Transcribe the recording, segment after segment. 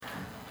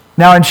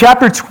Now in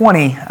chapter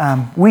 20,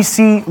 we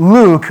see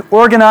Luke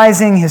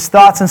organizing his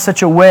thoughts in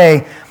such a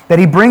way that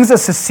he brings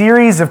us a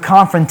series of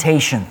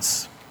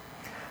confrontations.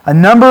 A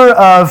number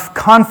of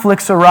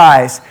conflicts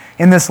arise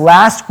in this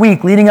last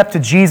week leading up to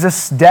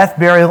Jesus' death,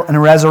 burial,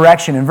 and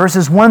resurrection. In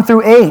verses 1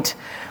 through 8,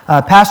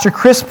 Pastor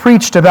Chris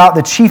preached about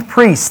the chief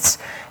priests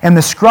and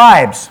the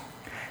scribes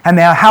and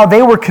how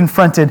they were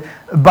confronted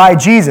by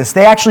Jesus.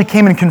 They actually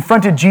came and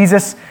confronted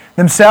Jesus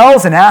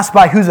themselves and asked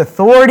by whose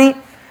authority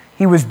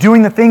he was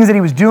doing the things that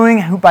he was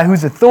doing, by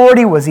whose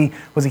authority was he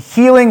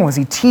healing, was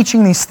he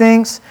teaching these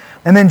things?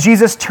 And then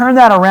Jesus turned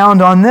that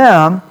around on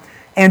them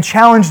and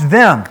challenged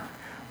them,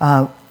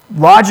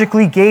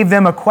 logically gave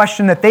them a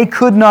question that they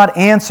could not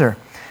answer.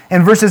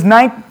 In verses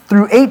 9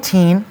 through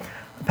 18,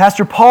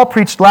 Pastor Paul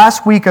preached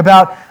last week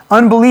about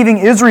unbelieving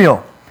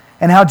Israel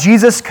and how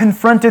Jesus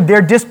confronted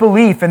their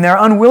disbelief and their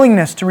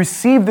unwillingness to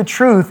receive the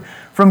truth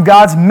from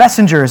God's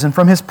messengers and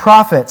from His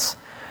prophets.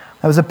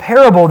 That was a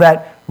parable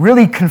that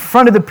really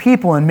confronted the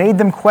people and made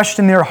them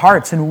question their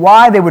hearts and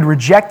why they would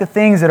reject the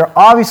things that are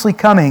obviously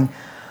coming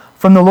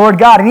from the Lord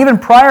God. And even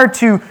prior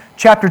to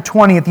chapter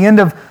 20, at the end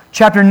of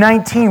chapter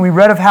 19, we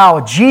read of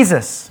how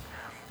Jesus,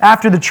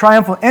 after the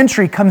triumphal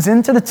entry, comes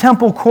into the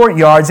temple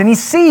courtyards and he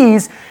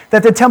sees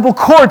that the temple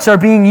courts are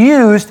being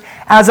used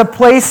as a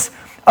place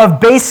of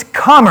base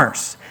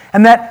commerce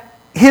and that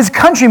his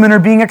countrymen are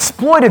being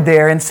exploited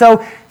there. And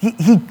so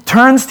he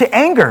turns to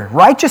anger,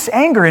 righteous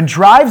anger, and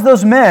drives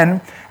those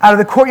men out of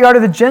the courtyard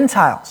of the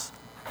Gentiles.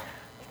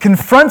 He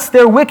confronts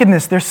their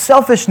wickedness, their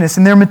selfishness,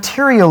 and their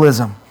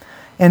materialism.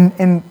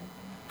 And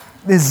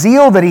the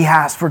zeal that he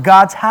has for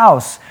God's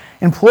house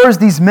implores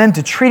these men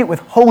to treat it with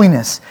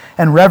holiness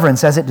and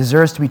reverence as it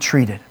deserves to be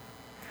treated.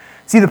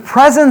 See, the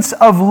presence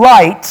of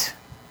light,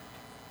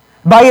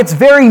 by its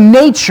very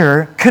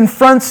nature,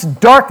 confronts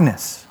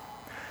darkness.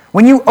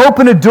 When you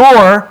open a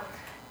door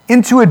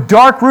into a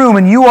dark room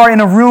and you are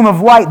in a room of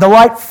light, the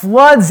light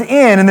floods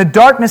in and the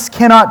darkness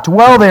cannot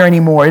dwell there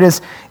anymore. It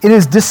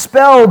is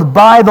dispelled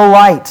by the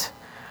light.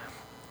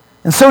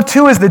 And so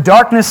too is the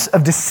darkness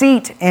of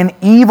deceit and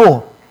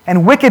evil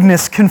and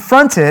wickedness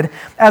confronted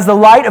as the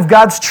light of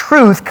God's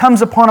truth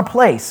comes upon a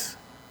place.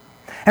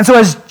 And so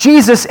as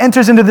Jesus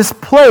enters into this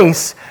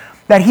place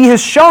that He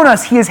has shown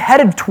us He is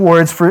headed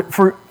towards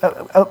for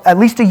at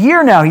least a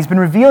year now, He's been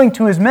revealing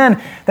to His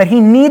men that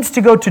He needs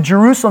to go to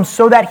Jerusalem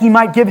so that He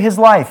might give His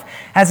life.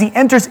 As He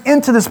enters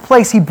into this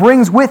place, He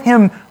brings with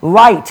Him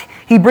light.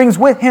 He brings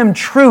with Him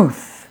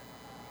truth.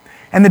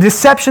 And the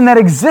deception that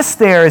exists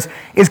there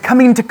is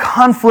coming into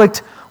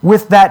conflict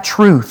with that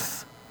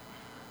truth.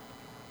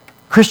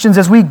 Christians,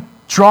 as we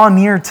draw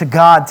near to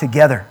God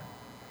together,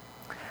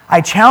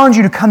 I challenge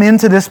you to come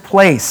into this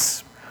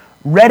place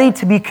ready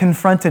to be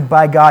confronted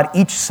by God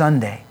each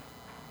Sunday.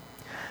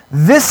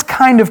 This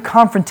kind of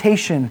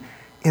confrontation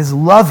is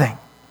loving,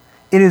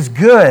 it is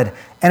good,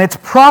 and it's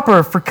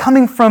proper for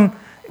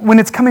when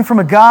it's coming from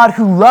a God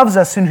who loves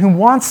us and who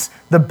wants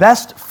the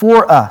best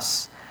for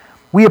us.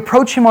 We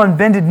approach Him on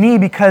bended knee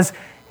because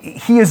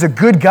He is a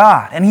good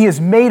God and He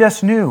has made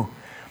us new.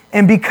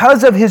 And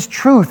because of His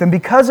truth and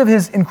because of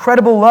His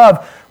incredible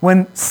love,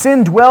 when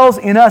sin dwells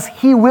in us,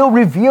 He will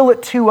reveal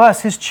it to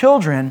us, His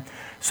children,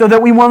 so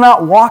that we will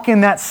not walk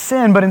in that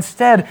sin, but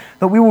instead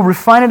that we will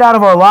refine it out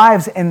of our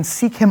lives and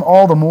seek Him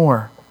all the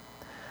more.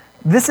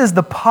 This is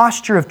the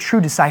posture of true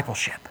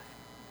discipleship.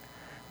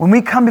 When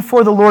we come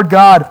before the Lord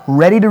God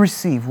ready to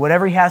receive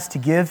whatever He has to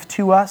give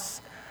to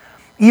us,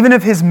 even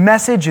if His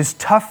message is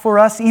tough for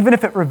us, even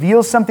if it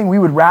reveals something we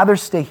would rather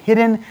stay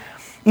hidden,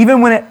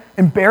 even when it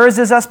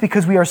embarrasses us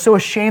because we are so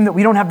ashamed that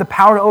we don't have the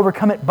power to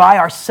overcome it by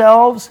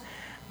ourselves,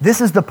 this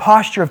is the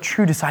posture of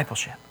true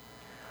discipleship.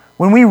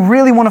 When we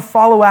really want to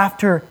follow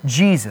after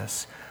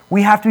Jesus,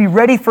 we have to be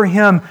ready for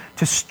Him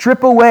to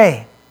strip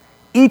away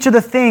each of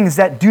the things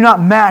that do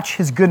not match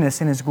His goodness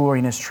and His glory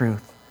and His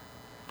truth.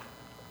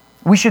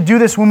 We should do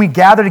this when we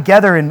gather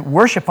together and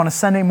worship on a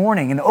Sunday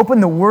morning and open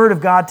the Word of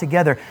God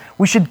together.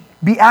 We should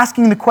be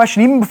asking the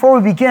question, even before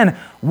we begin,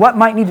 what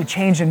might need to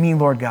change in me,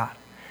 Lord God?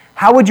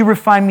 How would you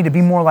refine me to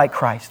be more like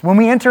Christ? When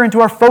we enter into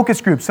our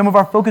focus groups, some of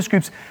our focus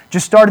groups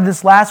just started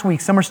this last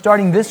week, some are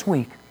starting this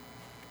week.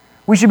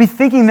 We should be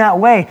thinking that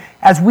way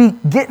as we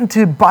get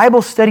into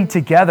Bible study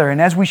together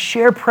and as we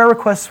share prayer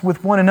requests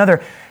with one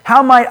another.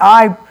 How might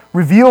I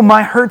reveal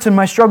my hurts and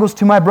my struggles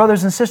to my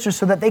brothers and sisters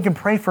so that they can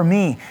pray for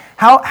me?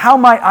 How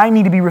might I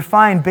need to be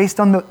refined based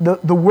on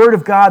the Word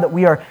of God that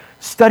we are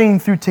studying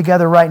through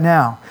together right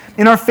now?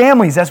 In our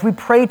families, as we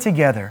pray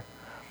together,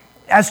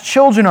 as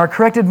children are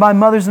corrected by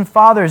mothers and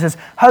fathers, as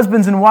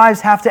husbands and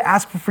wives have to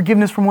ask for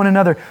forgiveness from one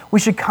another, we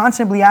should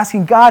constantly be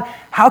asking, God,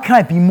 how can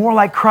I be more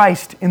like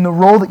Christ in the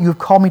role that you have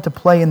called me to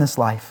play in this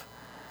life?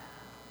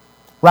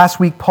 Last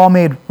week, Paul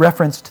made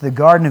reference to the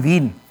Garden of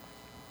Eden,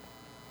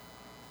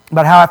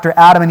 about how after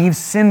Adam and Eve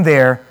sinned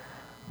there,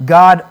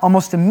 God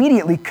almost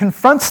immediately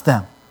confronts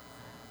them.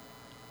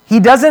 He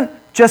doesn't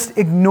just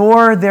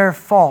ignore their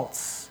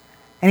faults,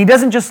 and He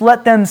doesn't just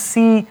let them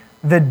see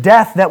the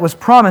death that was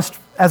promised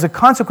as a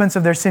consequence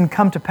of their sin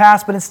come to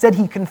pass, but instead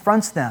He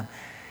confronts them.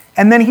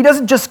 And then he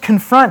doesn't just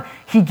confront,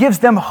 he gives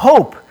them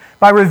hope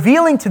by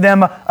revealing to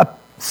them a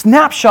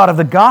snapshot of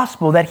the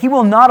gospel that he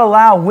will not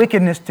allow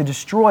wickedness to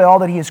destroy all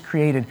that he has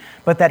created,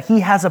 but that he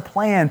has a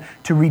plan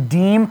to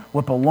redeem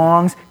what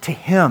belongs to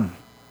him.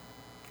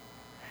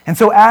 And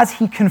so as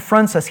he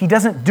confronts us, he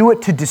doesn't do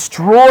it to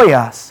destroy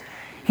us.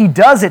 He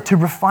does it to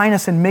refine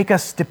us and make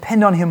us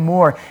depend on him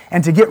more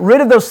and to get rid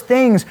of those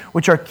things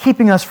which are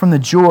keeping us from the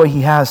joy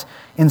he has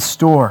in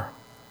store.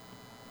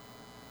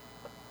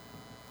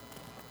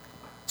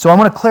 So I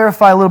want to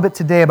clarify a little bit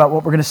today about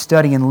what we're going to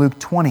study in Luke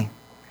 20.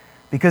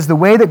 Because the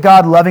way that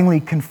God lovingly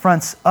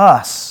confronts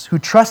us who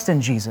trust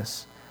in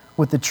Jesus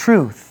with the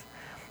truth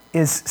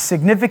is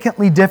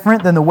significantly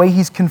different than the way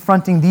he's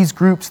confronting these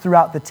groups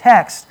throughout the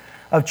text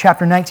of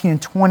chapter 19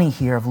 and 20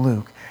 here of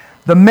Luke.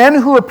 The men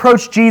who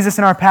approached Jesus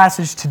in our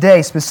passage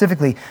today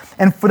specifically,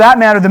 and for that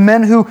matter, the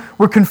men who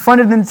were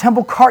confronted in the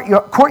temple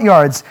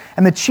courtyards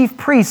and the chief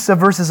priests of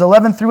verses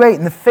 11 through 8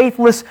 and the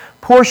faithless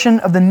portion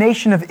of the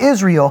nation of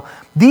Israel,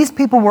 these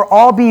people were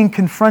all being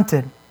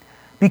confronted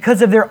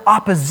because of their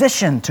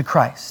opposition to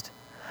Christ,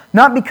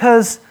 not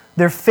because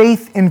their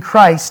faith in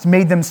Christ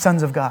made them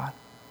sons of God.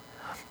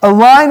 A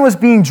line was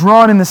being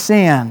drawn in the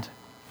sand.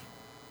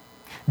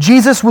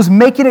 Jesus was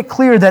making it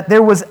clear that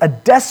there was a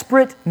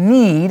desperate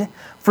need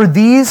for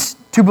these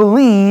to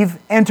believe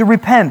and to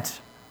repent.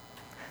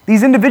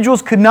 These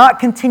individuals could not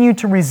continue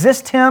to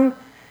resist him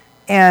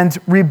and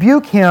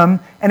rebuke him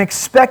and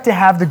expect to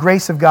have the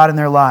grace of God in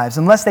their lives.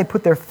 Unless they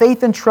put their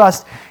faith and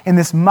trust in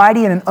this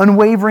mighty and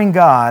unwavering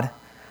God,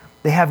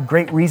 they have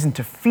great reason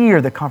to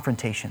fear the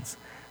confrontations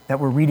that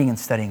we're reading and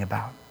studying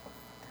about.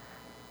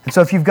 And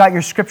so if you've got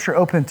your scripture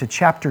open to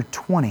chapter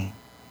 20,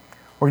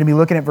 we're going to be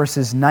looking at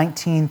verses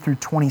 19 through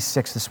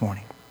 26 this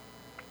morning.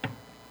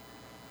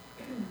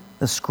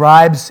 The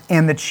scribes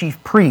and the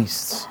chief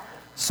priests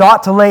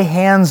sought to lay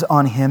hands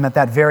on him at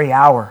that very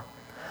hour,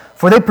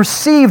 for they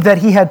perceived that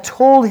he had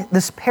told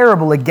this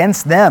parable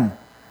against them,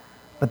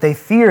 but they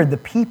feared the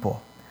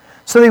people.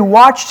 So they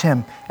watched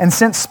him and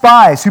sent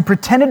spies who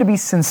pretended to be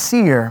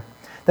sincere,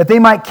 that they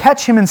might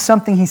catch him in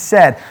something he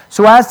said,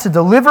 so as to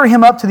deliver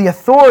him up to the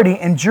authority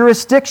and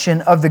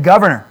jurisdiction of the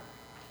governor.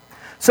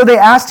 So they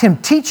asked him,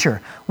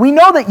 "Teacher, we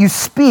know that you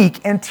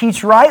speak and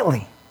teach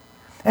rightly,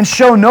 and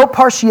show no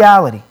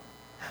partiality,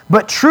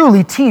 but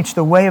truly teach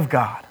the way of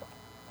God.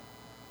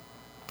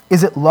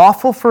 Is it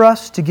lawful for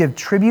us to give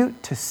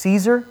tribute to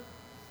Caesar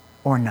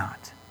or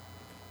not?"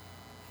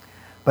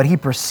 But he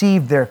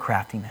perceived their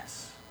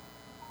craftiness.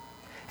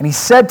 And he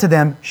said to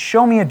them,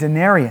 "Show me a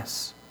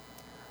denarius.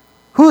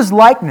 Whose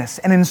likeness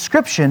and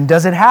inscription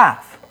does it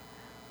have?"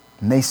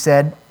 And they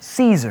said,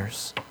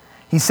 "Caesar's."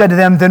 He said to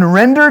them, "Then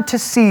render to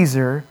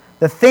Caesar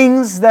the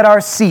things that are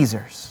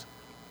Caesar's,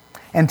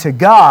 and to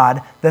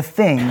God the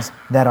things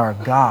that are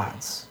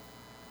God's."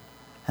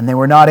 And they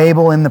were not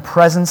able in the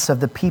presence of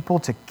the people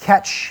to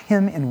catch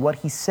him in what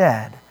he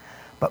said,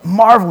 but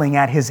marveling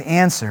at his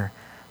answer,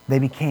 they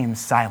became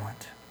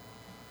silent.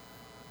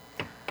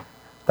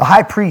 The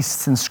high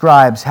priests and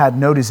scribes had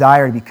no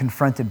desire to be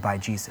confronted by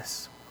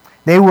Jesus.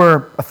 They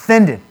were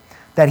offended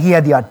that he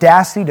had the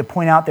audacity to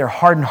point out their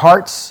hardened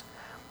hearts,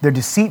 their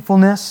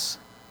deceitfulness.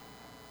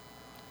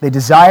 They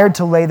desired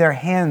to lay their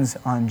hands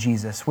on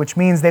Jesus, which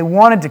means they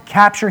wanted to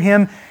capture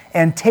him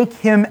and take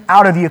him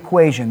out of the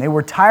equation. They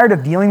were tired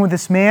of dealing with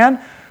this man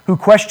who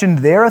questioned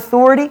their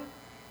authority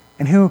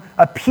and who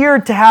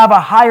appeared to have a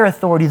higher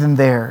authority than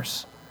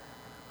theirs.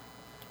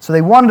 So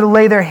they wanted to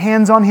lay their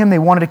hands on him, they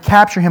wanted to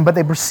capture him, but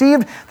they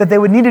perceived that they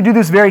would need to do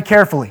this very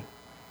carefully.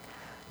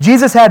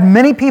 Jesus had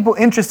many people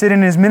interested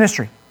in his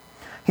ministry.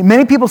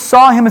 Many people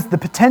saw him as the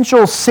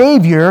potential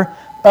savior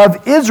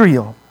of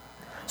Israel.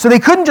 So they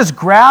couldn't just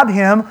grab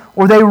him,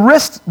 or they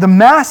risked the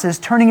masses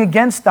turning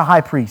against the high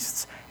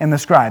priests and the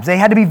scribes. They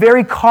had to be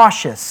very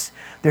cautious.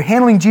 They're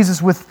handling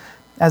Jesus with,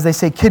 as they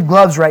say, kid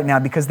gloves right now,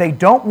 because they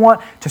don't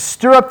want to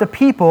stir up the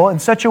people in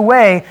such a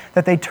way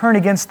that they turn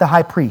against the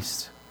high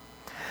priests.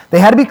 They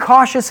had to be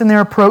cautious in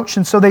their approach,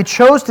 and so they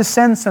chose to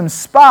send some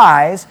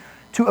spies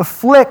to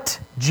afflict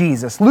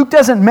Jesus. Luke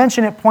doesn't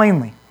mention it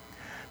plainly,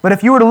 but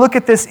if you were to look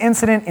at this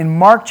incident in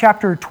Mark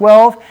chapter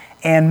 12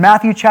 and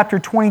Matthew chapter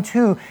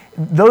 22,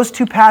 those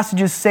two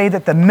passages say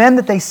that the men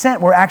that they sent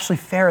were actually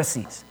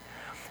Pharisees.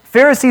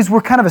 Pharisees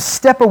were kind of a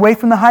step away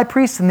from the high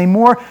priests, and they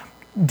more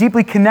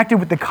deeply connected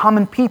with the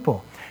common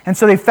people. And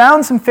so they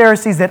found some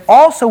Pharisees that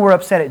also were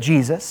upset at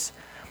Jesus,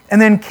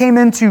 and then came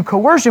into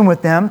coercion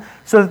with them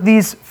so that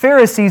these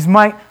Pharisees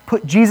might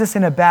put Jesus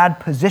in a bad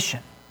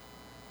position.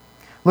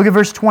 Look at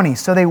verse 20.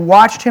 So they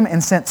watched him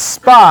and sent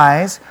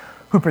spies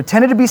who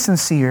pretended to be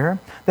sincere,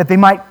 that they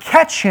might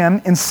catch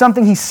him in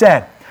something he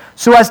said,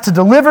 so as to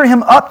deliver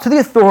him up to the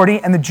authority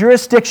and the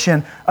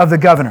jurisdiction of the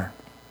governor.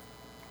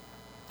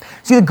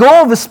 See, the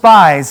goal of the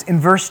spies in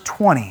verse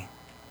 20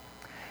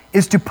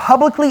 is to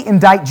publicly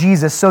indict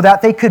Jesus so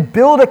that they could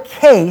build a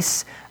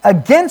case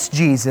against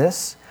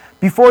Jesus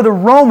before the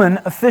Roman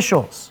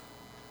officials.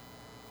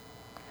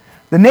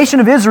 The nation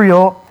of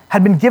Israel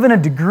had been given a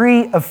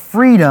degree of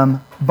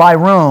freedom by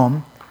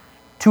Rome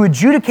to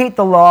adjudicate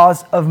the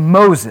laws of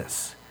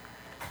Moses.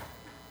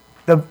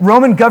 The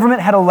Roman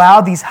government had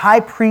allowed these high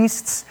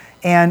priests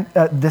and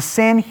the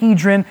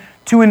Sanhedrin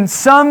to, in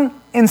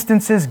some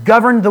instances,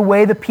 govern the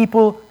way the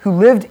people who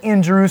lived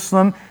in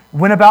Jerusalem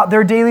went about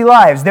their daily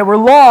lives. There were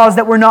laws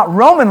that were not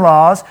Roman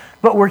laws,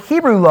 but were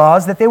Hebrew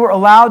laws that they were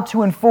allowed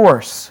to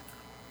enforce.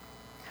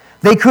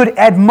 They could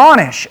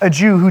admonish a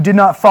Jew who did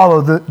not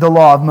follow the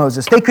law of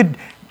Moses. They could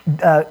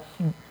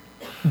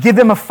give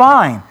them a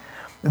fine.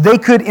 They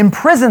could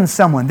imprison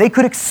someone. They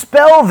could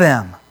expel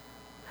them.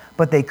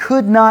 But they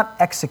could not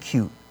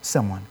execute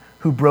someone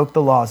who broke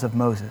the laws of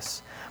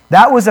Moses.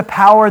 That was a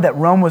power that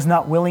Rome was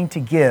not willing to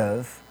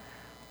give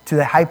to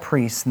the high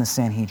priests and the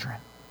Sanhedrin.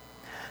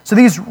 So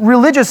these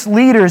religious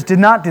leaders did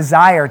not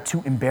desire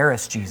to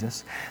embarrass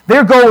Jesus.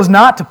 Their goal was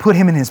not to put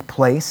him in his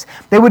place.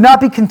 They would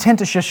not be content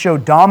to just show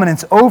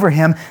dominance over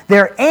him.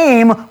 Their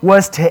aim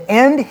was to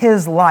end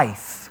his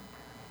life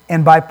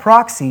and by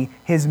proxy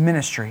his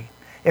ministry.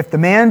 If the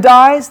man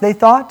dies, they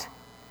thought,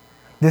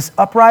 this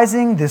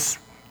uprising, this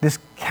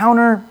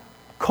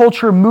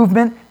counter-culture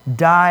movement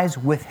dies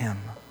with him.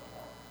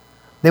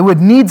 They would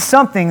need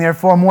something,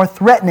 therefore, more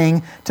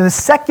threatening to the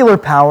secular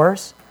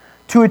powers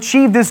to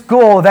achieve this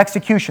goal of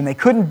execution. They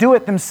couldn't do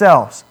it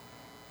themselves.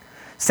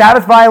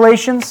 Sabbath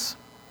violations,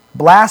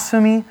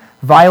 blasphemy,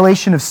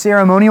 violation of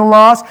ceremonial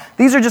laws,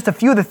 these are just a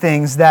few of the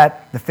things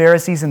that the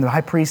Pharisees and the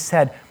high priests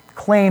had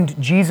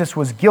claimed Jesus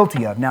was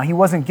guilty of. Now, he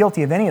wasn't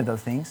guilty of any of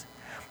those things.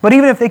 But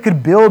even if they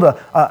could build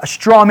a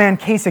straw man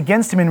case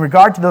against him in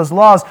regard to those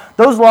laws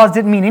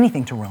didn't mean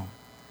anything to Rome.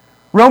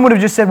 Rome would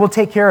have just said, we'll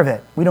take care of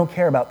it. We don't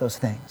care about those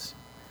things.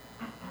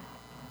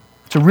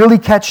 To really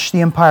catch the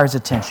empire's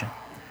attention,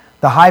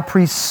 the high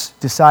priests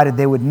decided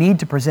they would need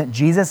to present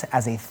Jesus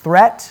as a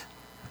threat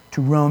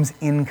to Rome's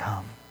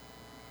income.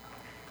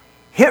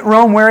 Hit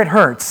Rome where it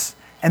hurts,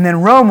 and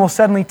then Rome will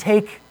suddenly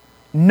take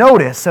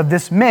notice of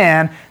this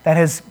man that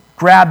has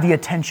grabbed the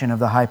attention of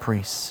the high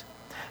priests.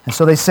 And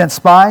so they sent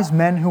spies,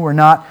 men who were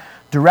not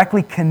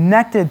directly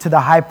connected to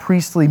the high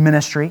priestly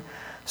ministry,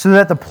 so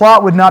that the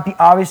plot would not be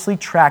obviously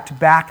tracked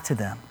back to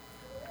them.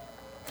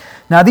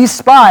 Now these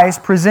spies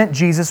present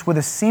Jesus with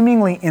a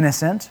seemingly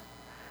innocent,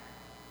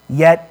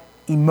 yet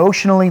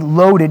emotionally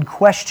loaded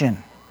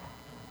question.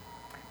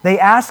 They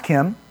ask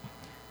him,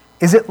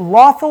 is it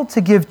lawful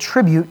to give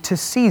tribute to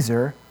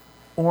Caesar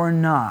or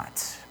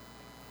not?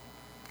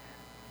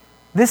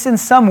 This in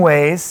some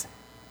ways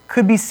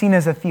could be seen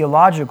as a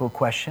theological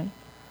question,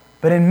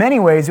 but in many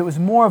ways it was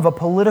more of a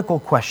political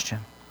question.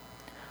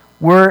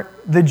 Were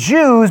the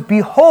Jews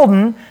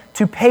beholden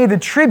to pay the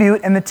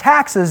tribute and the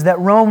taxes that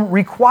Rome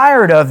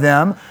required of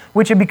them,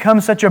 which had become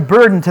such a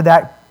burden to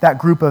that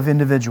group of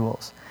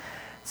individuals?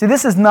 See,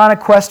 this is not a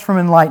quest from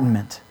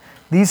enlightenment.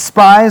 These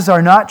spies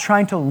are not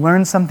trying to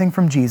learn something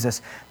from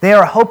Jesus. They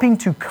are hoping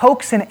to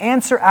coax an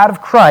answer out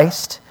of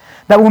Christ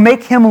that will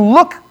make him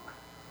look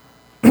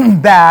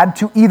bad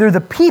to either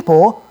the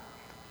people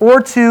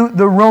or to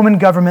the Roman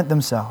government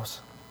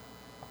themselves.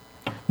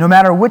 No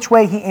matter which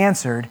way he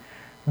answered,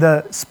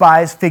 the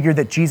spies figured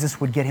that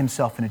Jesus would get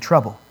himself into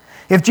trouble.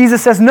 If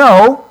Jesus says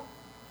no,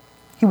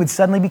 he would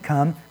suddenly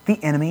become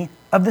the enemy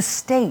of the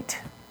state.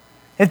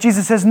 If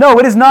Jesus says, no,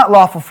 it is not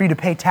lawful for you to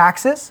pay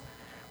taxes,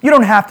 you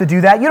don't have to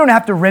do that. You don't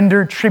have to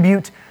render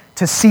tribute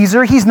to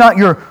Caesar. He's not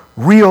your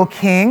real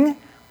king.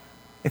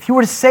 If you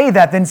were to say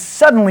that, then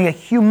suddenly a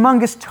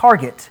humongous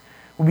target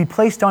will be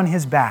placed on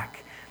his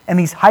back. And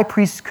these high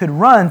priests could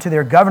run to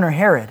their governor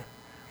Herod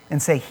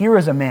and say, here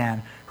is a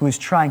man who is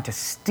trying to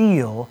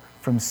steal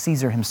from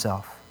Caesar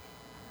himself.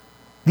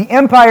 The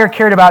empire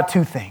cared about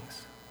two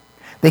things.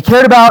 They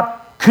cared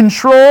about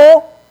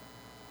control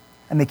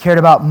and they cared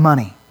about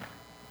money.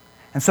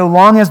 And so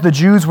long as the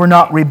Jews were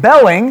not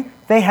rebelling,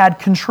 they had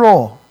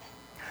control.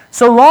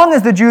 So long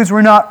as the Jews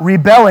were not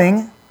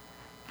rebelling,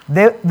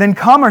 then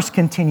commerce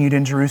continued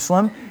in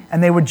Jerusalem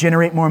and they would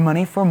generate more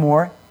money for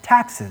more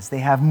taxes. They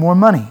have more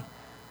money.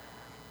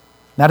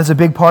 That is a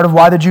big part of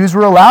why the Jews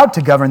were allowed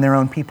to govern their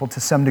own people to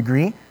some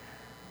degree.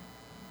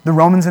 The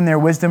Romans in their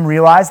wisdom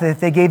realized that if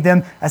they gave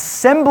them a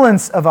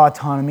semblance of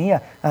autonomy,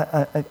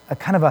 a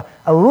kind of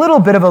a little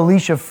bit of a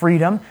leash of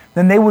freedom,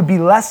 then they would be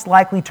less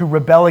likely to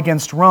rebel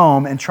against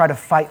Rome and try to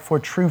fight for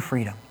true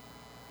freedom.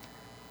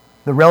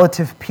 The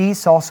relative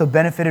peace also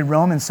benefited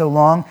Rome, and so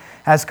long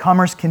as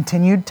commerce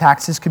continued,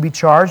 taxes could be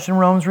charged and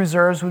Rome's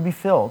reserves would be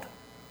filled.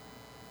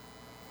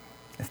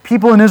 If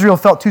people in Israel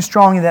felt too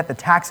strongly that the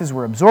taxes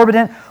were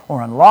exorbitant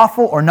or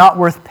unlawful or not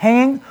worth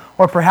paying,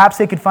 or perhaps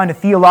they could find a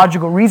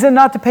theological reason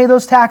not to pay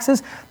those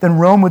taxes, then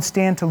Rome would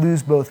stand to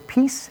lose both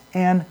peace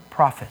and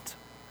profit.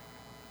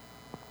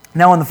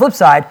 Now on the flip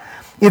side,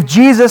 if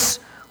Jesus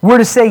were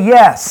to say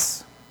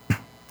yes,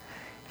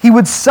 he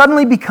would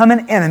suddenly become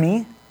an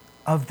enemy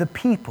of the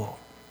people.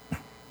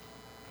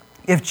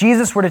 If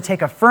Jesus were to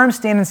take a firm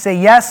stand and say,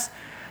 yes,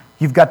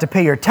 you've got to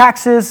pay your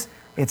taxes,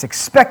 it's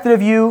expected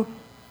of you,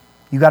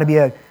 you've got to be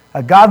a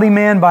godly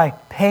man by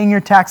paying your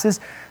taxes,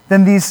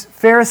 then these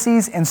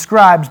Pharisees and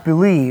scribes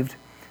believed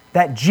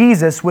that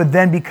Jesus would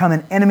then become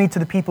an enemy to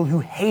the people who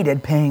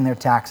hated paying their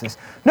taxes.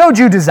 No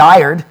Jew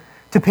desired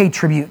to pay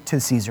tribute to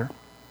Caesar.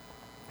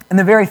 And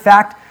the very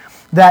fact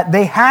that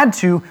they had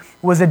to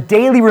was a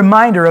daily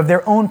reminder of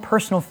their own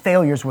personal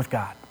failures with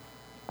God.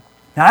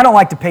 Now, I don't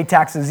like to pay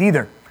taxes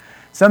either.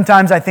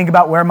 Sometimes I think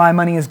about where my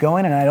money is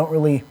going, and I don't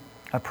really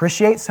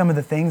appreciate some of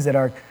the things that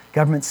our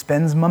government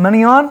spends my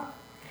money on.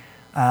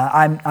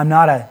 I'm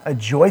not a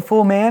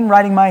joyful man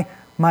writing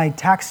my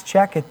tax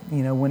check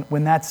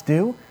when that's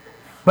due.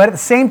 But at the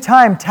same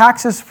time,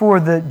 taxes for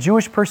the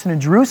Jewish person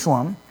in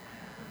Jerusalem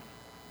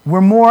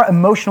were more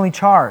emotionally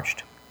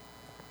charged.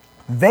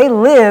 They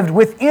lived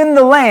within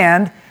the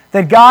land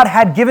that God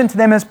had given to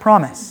them as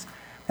promise.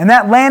 And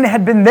that land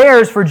had been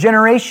theirs for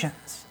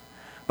generations.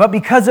 But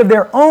because of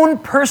their own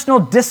personal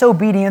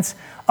disobedience,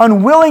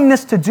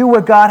 unwillingness to do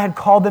what God had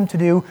called them to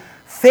do,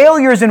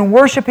 failures in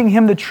worshiping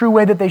Him the true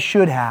way that they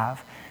should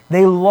have,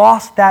 they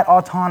lost that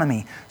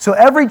autonomy. So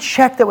every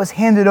check that was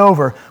handed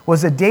over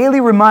was a daily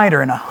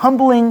reminder and a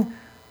humbling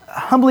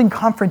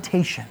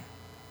confrontation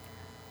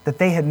that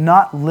they had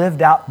not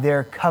lived out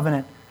their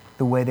covenant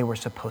the way they were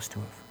supposed to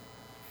have.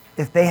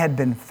 If they had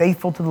been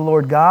faithful to the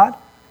Lord God,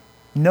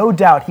 no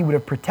doubt He would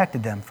have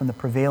protected them from the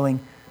prevailing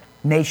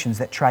nations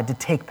that tried to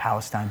take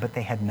Palestine, but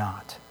they had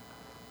not.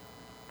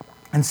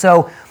 And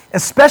so,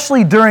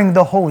 especially during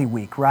the Holy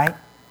Week, right?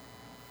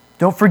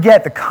 Don't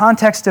forget the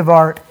context of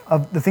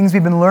the things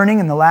we've been learning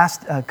in the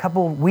last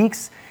couple of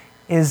weeks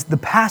is the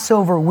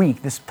Passover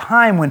week, this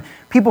time when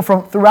people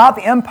from throughout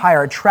the empire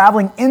are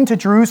traveling into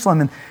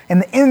Jerusalem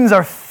and the inns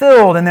are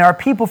filled and there are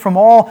people from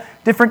all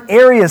different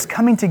areas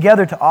coming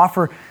together to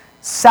offer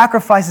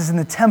sacrifices in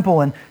the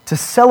temple and to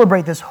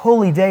celebrate this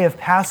holy day of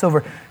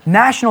Passover.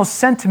 National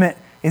sentiment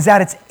is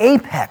at its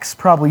apex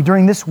probably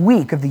during this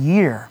week of the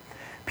year.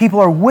 People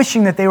are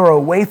wishing that they were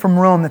away from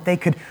Rome, that they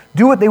could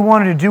do what they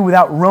wanted to do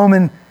without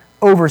Roman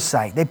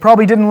oversight. They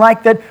probably didn't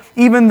like that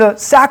even the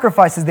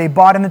sacrifices they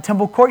bought in the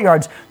temple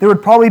courtyards, there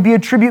would probably be a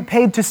tribute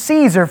paid to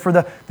Caesar for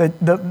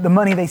the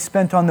money they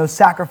spent on those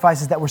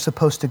sacrifices that were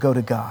supposed to go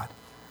to God.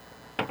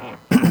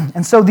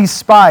 And so these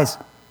spies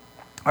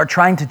are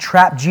trying to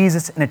trap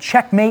Jesus in a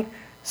checkmate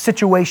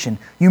situation.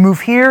 You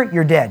move here,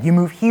 you're dead. You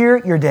move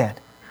here, you're dead.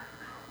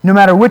 No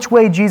matter which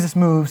way Jesus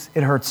moves,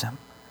 it hurts him.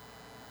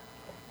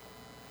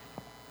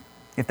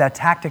 If that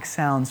tactic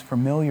sounds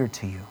familiar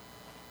to you,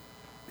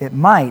 it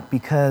might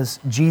because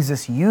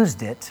Jesus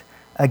used it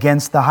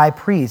against the high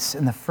priests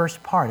in the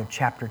first part of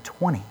chapter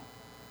 20,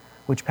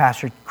 which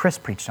Pastor Chris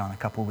preached on a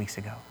couple of weeks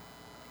ago.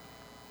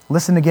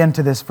 Listen again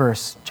to this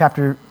verse,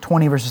 chapter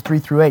 20, verses 3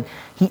 through 8.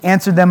 He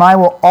answered them, I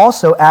will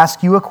also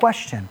ask you a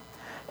question.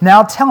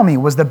 Now tell me,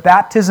 was the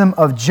baptism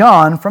of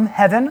John from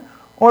heaven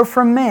or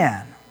from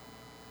man?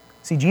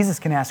 See, Jesus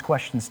can ask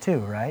questions too,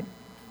 right?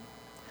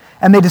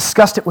 And they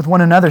discussed it with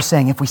one another,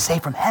 saying, if we say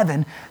from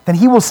heaven, then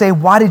he will say,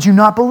 why did you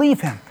not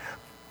believe him?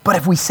 But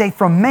if we say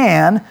from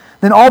man,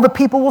 then all the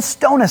people will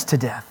stone us to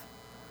death,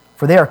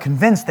 for they are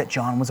convinced that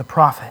John was a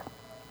prophet.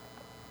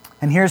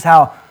 And here's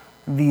how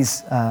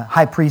these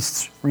high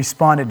priests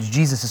responded to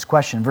Jesus'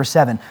 question. Verse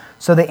 7,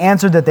 so they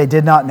answered that they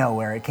did not know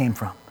where it came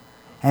from.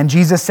 And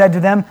Jesus said to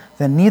them,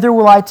 then neither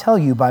will I tell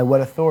you by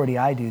what authority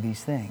I do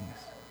these things.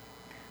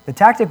 The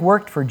tactic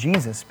worked for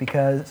Jesus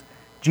because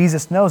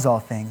Jesus knows all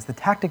things. The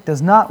tactic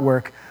does not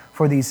work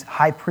for these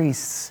high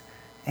priests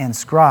and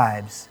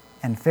scribes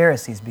and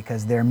Pharisees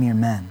because they're mere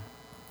men.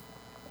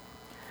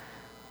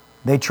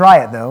 They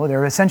try it though.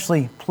 They're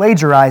essentially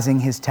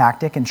plagiarizing his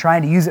tactic and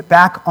trying to use it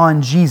back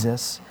on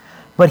Jesus,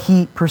 but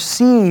he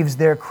perceives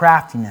their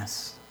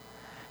craftiness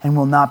and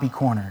will not be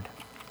cornered.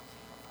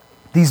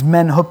 These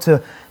men hope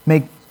to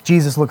make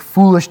Jesus look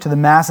foolish to the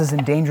masses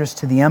and dangerous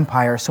to the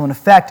empire. So in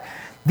effect,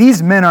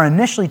 these men are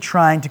initially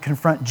trying to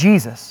confront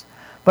Jesus,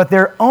 but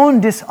their own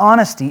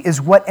dishonesty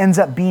is what ends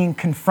up being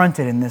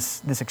confronted in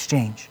this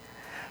exchange.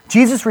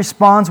 Jesus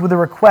responds with a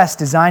request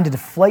designed to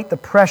deflate the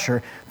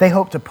pressure they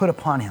hope to put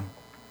upon him.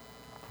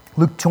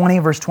 Luke 20,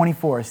 verse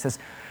 24 says,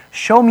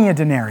 show me a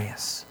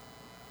denarius.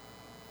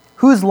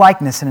 Whose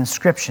likeness and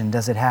inscription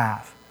does it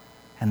have?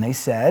 And they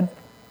said,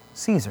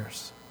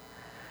 Caesar's.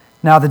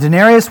 Now the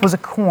denarius was a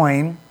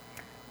coin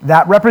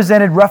that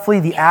represented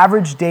roughly the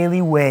average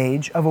daily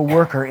wage of a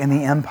worker in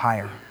the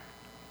empire.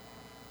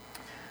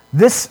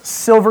 This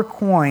silver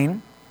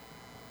coin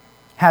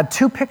had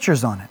two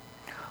pictures on it.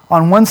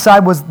 On one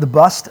side was the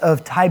bust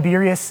of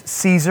Tiberius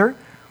Caesar.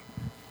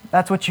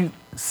 That's what you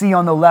see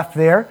on the left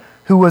there,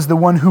 who was the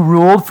one who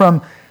ruled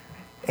from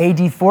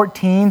AD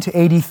 14 to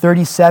AD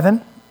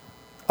 37.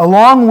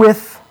 Along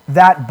with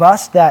that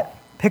bust, that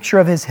picture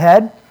of his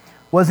head,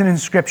 was an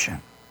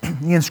inscription.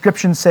 The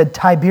inscription said,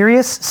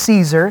 Tiberius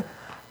Caesar,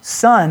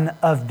 son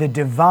of the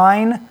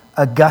divine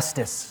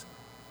Augustus.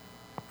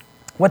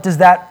 What does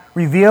that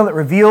reveal? It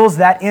reveals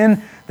that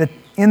in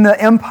the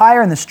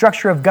empire and the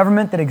structure of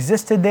government that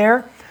existed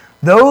there,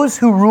 those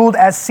who ruled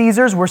as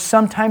Caesars were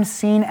sometimes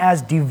seen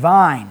as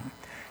divine,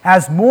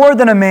 as more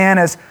than a man,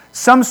 as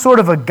some sort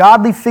of a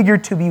godly figure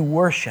to be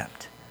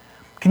worshipped.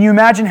 Can you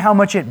imagine how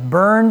much it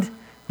burned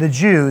the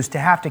Jews to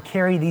have to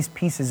carry these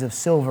pieces of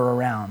silver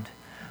around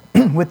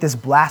with this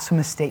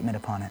blasphemous statement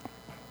upon it?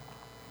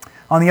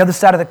 On the other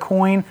side of the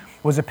coin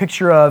was a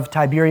picture of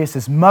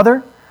Tiberius'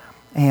 mother,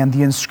 and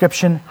the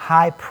inscription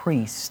high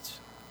priest.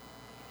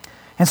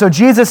 And so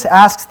Jesus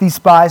asks these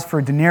spies for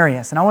a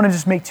denarius, and I want to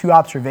just make two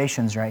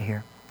observations right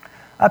here.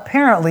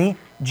 Apparently,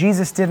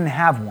 Jesus didn't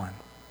have one.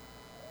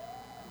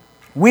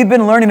 We've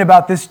been learning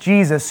about this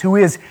Jesus who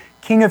is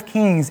King of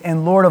Kings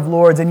and Lord of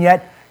Lords, and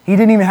yet he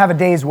didn't even have a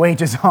day's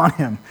wages on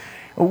him,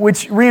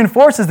 which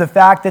reinforces the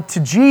fact that to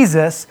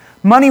Jesus,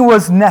 money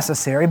was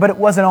necessary, but it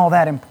wasn't all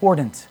that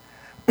important.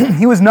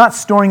 He was not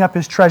storing up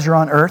his treasure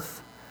on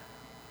earth.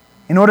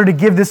 In order to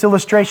give this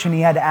illustration,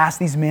 he had to ask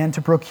these men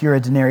to procure a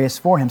denarius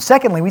for him.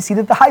 Secondly, we see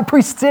that the high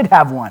priest did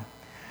have one.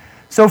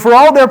 So for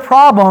all their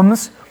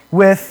problems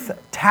with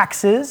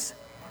taxes,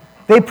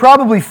 they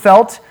probably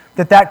felt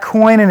that that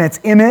coin and its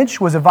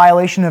image was a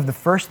violation of the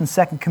first and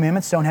second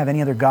commandments. Don't have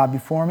any other God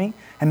before me,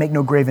 and make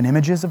no graven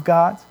images of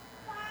gods.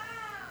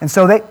 And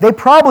so they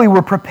probably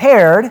were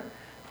prepared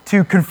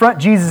to confront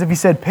Jesus if he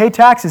said, pay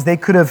taxes. They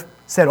could have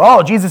said,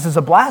 oh, Jesus is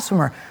a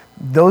blasphemer.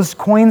 Those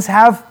coins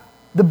have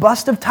the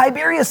bust of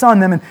Tiberius on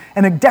them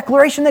and a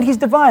declaration that he's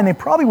divine. They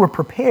probably were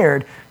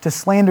prepared to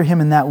slander him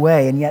in that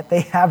way, and yet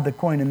they have the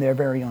coin in their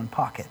very own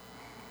pocket.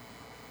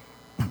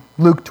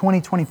 Luke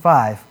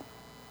 20:25,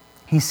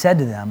 he said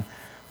to them,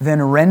 then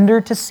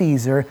render to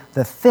Caesar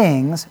the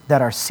things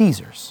that are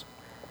Caesar's,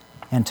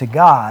 and to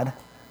God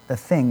the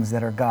things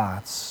that are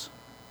God's.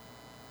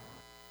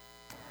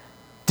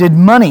 Did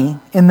money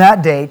in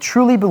that day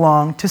truly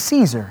belong to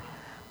Caesar?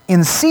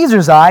 In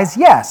Caesar's eyes,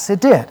 yes,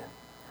 it did.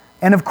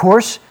 And of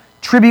course,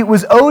 tribute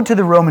was owed to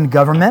the Roman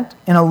government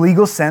in a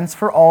legal sense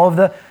for all of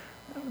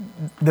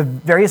the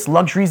various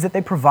luxuries that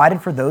they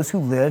provided for those who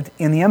lived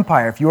in the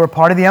empire. If you were a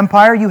part of the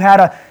empire, you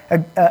had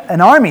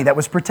an army that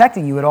was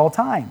protecting you at all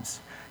times.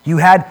 You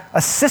had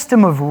a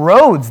system of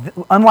roads,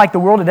 unlike the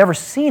world had ever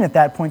seen at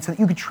that point, so that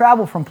you could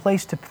travel from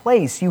place to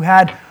place. You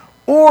had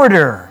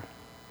order.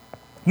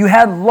 You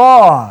had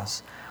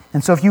laws.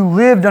 And so if you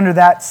lived under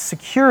that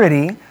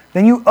security,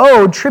 then you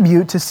owed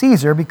tribute to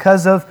Caesar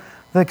because of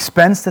the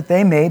expense that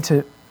they made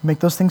to make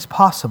those things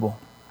possible.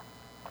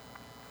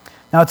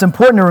 Now, it's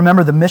important to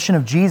remember the mission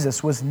of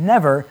Jesus was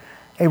never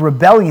a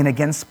rebellion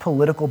against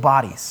political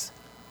bodies.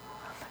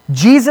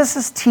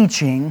 Jesus'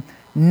 teaching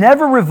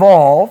never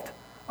revolved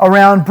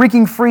around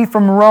breaking free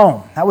from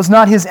Rome. That was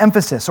not his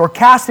emphasis, or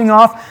casting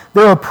off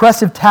their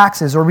oppressive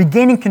taxes, or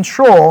regaining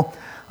control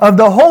of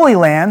the Holy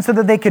Land so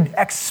that they could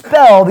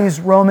expel these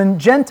Roman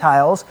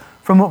Gentiles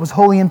from what was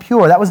holy and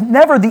pure. That was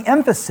never the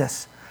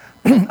emphasis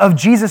of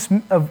Jesus,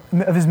 of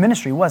his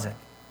ministry, was it?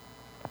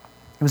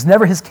 It was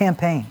never his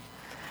campaign.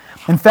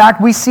 In fact,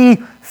 we see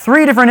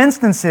 3 different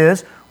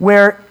instances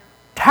where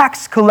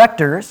tax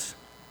collectors,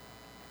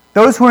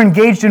 those who are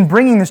engaged in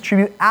bringing this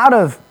tribute out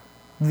of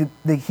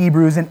the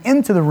Hebrews and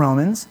into the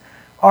Romans,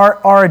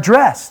 are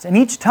addressed. And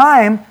each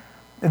time,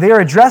 they are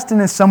addressed in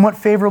a somewhat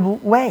favorable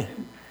way.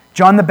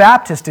 John the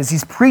Baptist, as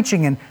he's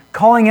preaching and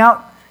calling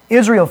out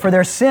Israel for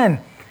their sin,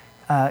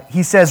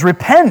 he says,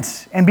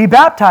 repent and be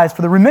baptized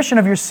for the remission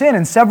of your sin.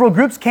 And several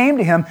groups came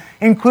to him,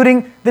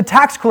 including the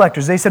tax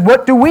collectors. They said,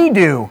 what do we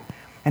do?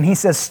 And he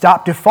says,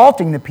 stop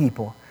defaulting the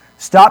people.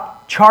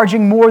 Stop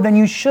charging more than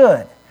you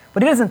should.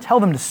 But he doesn't tell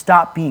them to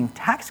stop being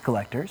tax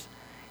collectors.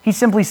 He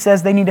simply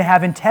says they need to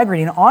have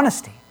integrity and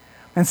honesty.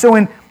 And so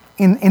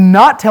in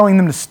not telling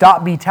them to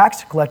stop being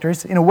tax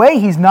collectors, in a way,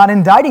 he's not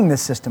indicting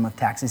this system of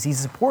taxes. He's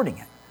supporting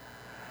it.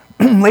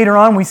 Later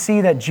on, we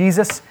see that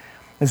Jesus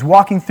is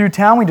walking through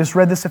town. We just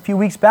read this a few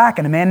weeks back,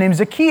 and a man named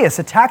Zacchaeus,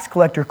 a tax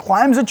collector,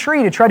 climbs a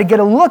tree to try to get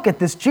a look at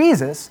this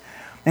Jesus.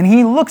 And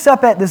he looks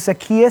up at this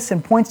Zacchaeus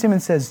and points to him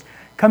and says,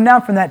 come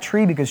down from that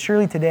tree, because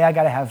surely today I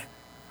got to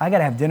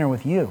have dinner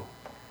with you.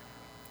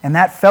 And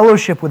that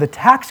fellowship with a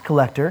tax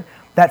collector,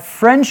 that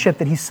friendship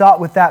that he sought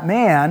with that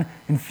man,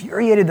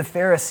 infuriated the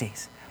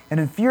Pharisees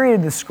and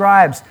infuriated the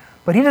scribes.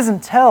 But he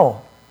doesn't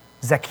tell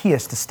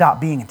Zacchaeus to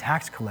stop being a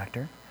tax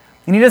collector.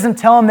 And he doesn't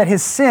tell him that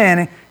his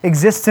sin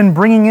exists in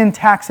bringing in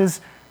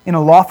taxes in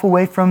a lawful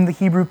way from the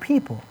Hebrew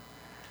people.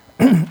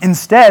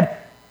 Instead,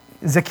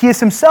 Zacchaeus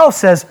himself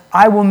says,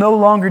 I will no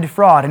longer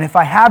defraud. And if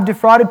I have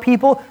defrauded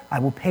people, I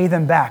will pay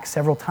them back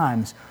several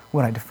times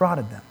what I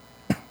defrauded them.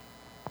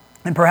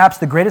 And perhaps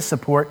the greatest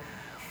support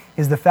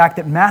is the fact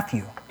that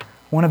Matthew,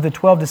 one of the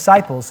 12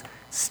 disciples,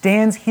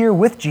 stands here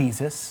with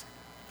Jesus,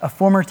 a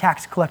former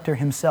tax collector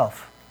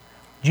himself.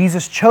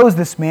 Jesus chose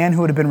this man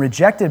who had been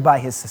rejected by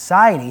his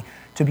society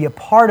to be a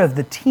part of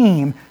the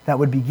team that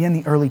would begin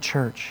the early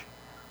church.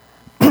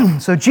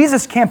 So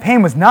Jesus'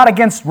 campaign was not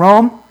against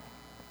Rome.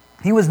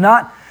 He was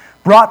not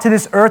brought to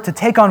this earth to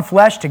take on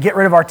flesh to get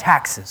rid of our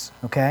taxes,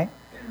 okay?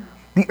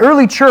 The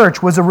early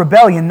church was a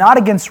rebellion not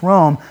against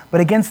Rome, but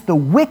against the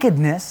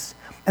wickedness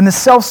and the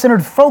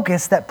self-centered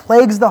focus that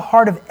plagues the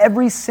heart of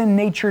every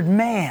sin-natured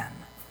man.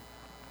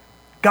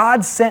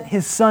 God sent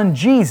his son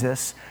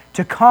Jesus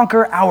to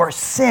conquer our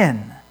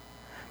sin,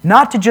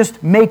 not to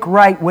just make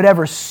right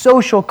whatever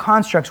social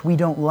constructs we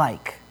don't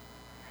like.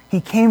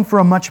 He came for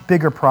a much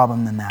bigger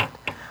problem than that.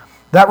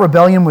 That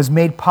rebellion was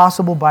made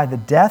possible by the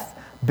death,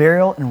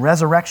 burial, and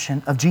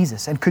resurrection of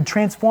Jesus, and could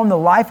transform the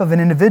life of an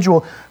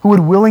individual who would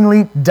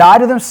willingly die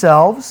to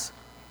themselves,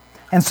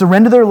 and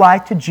surrender their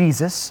life to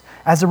Jesus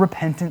as a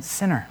repentant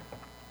sinner.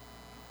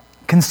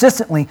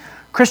 Consistently,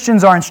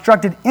 Christians are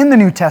instructed in the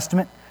New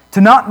Testament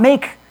to not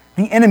make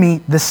the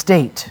enemy the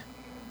state,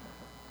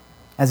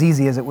 as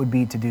easy as it would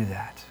be to do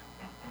that.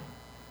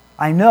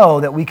 I know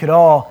that we could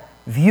all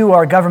view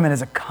our government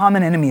as a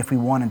common enemy if we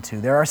wanted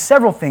to. There are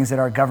several things that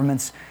our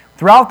governments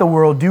throughout the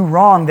world do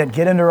wrong that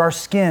get under our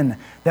skin,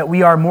 that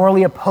we are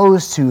morally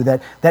opposed to,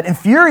 that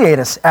infuriate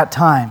us at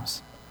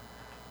times.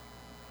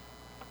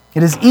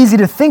 It is easy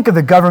to think of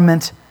the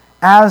government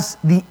as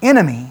the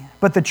enemy,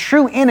 but the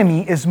true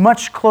enemy is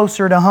much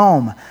closer to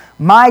home.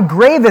 My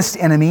gravest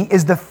enemy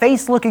is the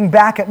face looking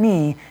back at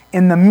me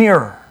in the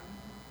mirror.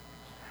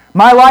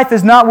 My life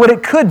is not what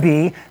it could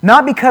be,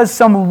 not because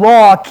some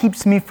law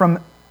keeps me from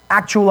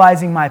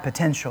actualizing my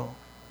potential.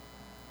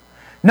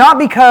 Not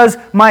because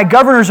my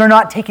governors are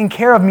not taking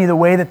care of me the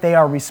way that they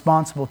are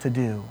responsible to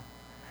do.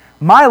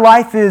 My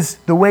life is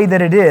the way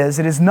that it is.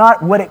 It is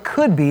not what it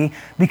could be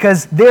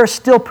because there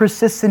still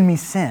persists in me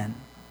sin.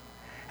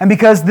 And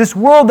because this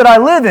world that I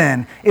live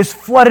in is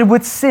flooded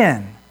with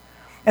sin.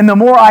 And the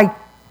more I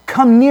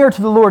come near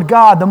to the Lord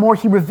God, the more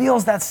He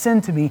reveals that sin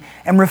to me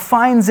and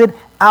refines it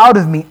out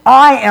of me.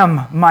 I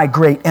am my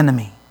great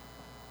enemy.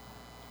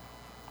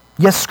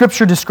 Yes,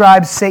 Scripture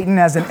describes Satan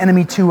as an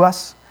enemy to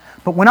us.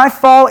 But when I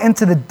fall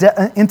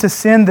into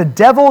sin, the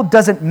devil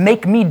doesn't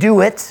make me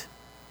do it.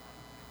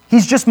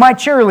 He's just my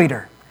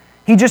cheerleader.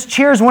 He just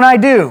cheers when I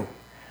do.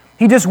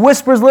 He just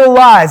whispers little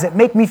lies that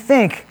make me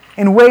think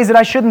in ways that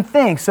I shouldn't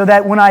think, so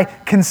that when I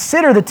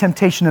consider the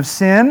temptation of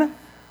sin,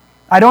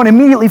 I don't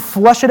immediately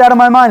flush it out of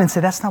my mind and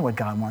say, that's not what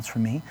God wants for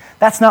me.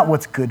 That's not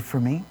what's good for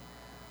me.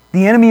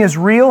 The enemy is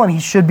real and he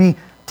should be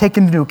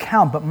taken into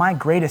account, but my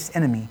greatest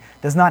enemy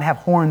does not have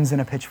horns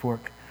and a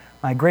pitchfork.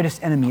 My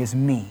greatest enemy is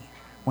me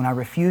when I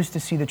refuse to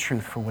see the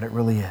truth for what it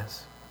really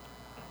is.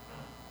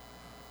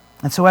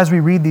 And so as we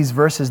read these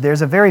verses,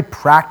 there's a very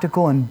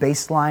practical and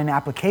baseline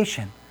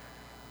application.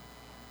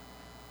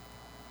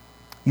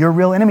 Your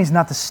real enemy is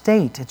not the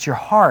state, it's your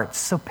heart.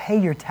 So pay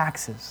your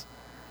taxes.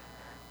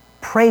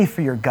 Pray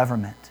for your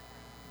government.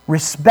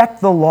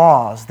 Respect the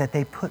laws that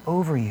they put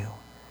over you.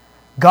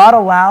 God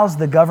allows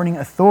the governing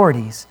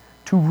authorities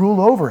to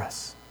rule over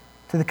us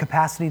to the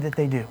capacity that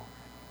they do.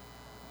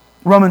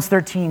 Romans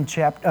 13,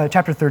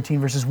 chapter 13,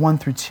 verses 1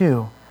 through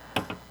 2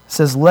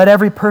 says, "Let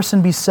every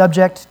person be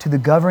subject to the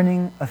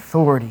governing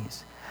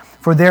authorities.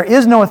 For there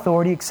is no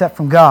authority except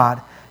from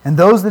God, and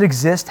those that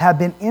exist have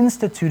been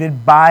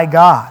instituted by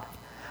God.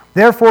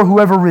 Therefore,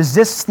 whoever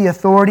resists the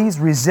authorities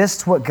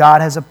resists what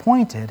God has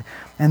appointed,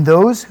 and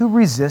those who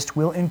resist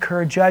will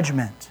incur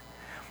judgment."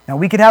 Now,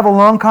 we could have a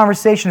long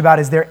conversation about,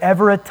 is there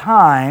ever a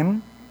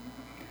time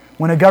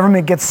when a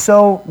government gets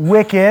so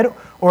wicked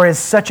or is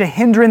such a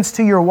hindrance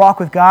to your walk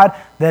with God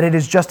that it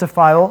is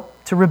justifiable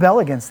to rebel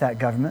against that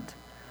government?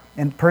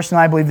 And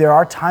personally, I believe there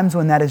are times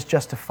when that is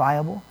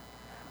justifiable.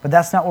 But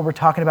that's not what we're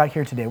talking about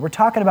here today. We're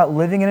talking about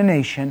living in a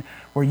nation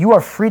where you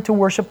are free to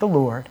worship the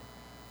Lord,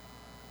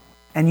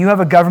 and you have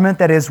a government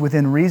that is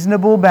within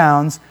reasonable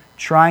bounds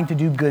trying to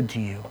do good to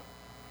you.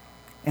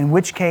 In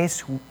which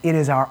case, it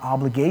is our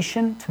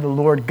obligation to the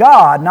Lord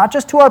God, not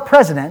just to our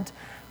president,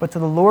 but to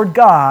the Lord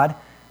God,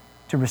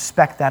 to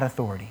respect that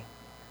authority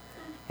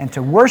and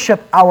to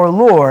worship our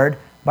Lord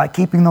by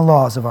keeping the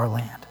laws of our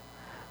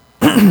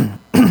land.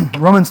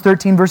 Romans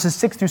 13, verses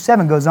 6 through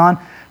 7 goes on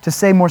to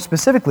say more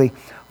specifically,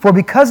 "For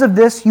because of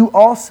this you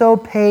also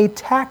pay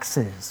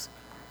taxes.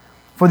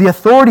 For the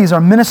authorities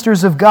are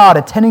ministers of God,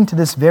 attending to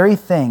this very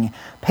thing.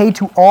 Pay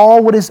to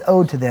all what is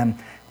owed to them,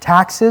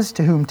 taxes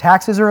to whom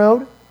taxes are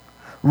owed,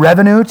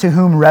 revenue to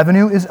whom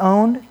revenue is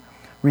owed,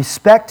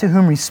 respect to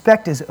whom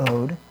respect is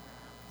owed,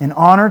 and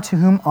honor to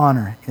whom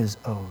honor is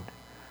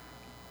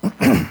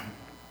owed."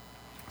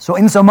 So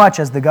insomuch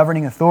as the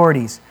governing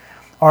authorities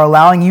are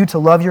allowing you to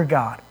love your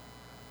God,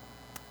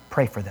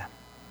 pray for them.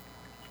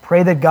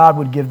 Pray that God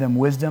would give them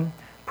wisdom.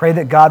 Pray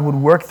that God would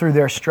work through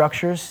their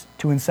structures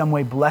to in some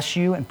way bless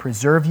you and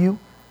preserve you.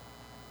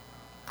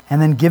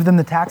 And then give them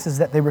the taxes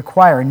that they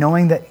require,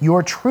 knowing that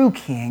your true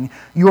king,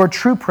 your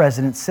true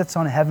president sits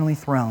on a heavenly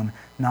throne,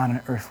 not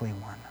an earthly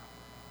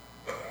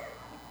one.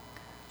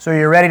 So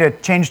you're ready to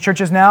change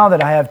churches now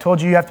that I have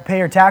told you have to pay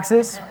your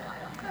taxes?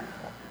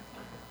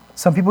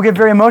 Some people get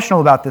very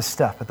emotional about this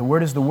stuff, but the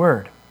word is the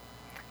word.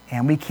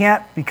 And we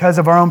can't, because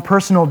of our own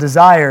personal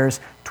desires,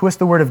 twist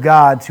the word of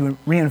God to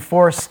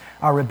reinforce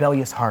our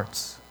rebellious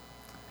hearts.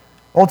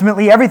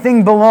 Ultimately,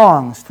 everything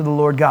belongs to the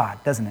Lord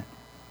God, doesn't it?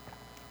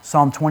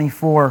 Psalm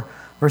 24,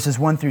 verses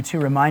 1 through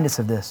 2 remind us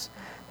of this.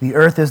 "The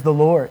earth is the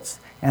Lord's,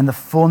 and the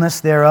fullness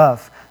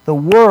thereof, the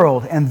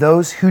world and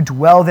those who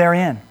dwell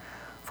therein.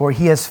 For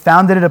He has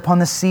founded it upon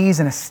the seas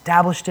and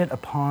established it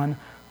upon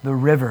the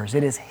rivers."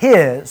 It is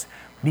His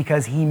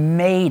because He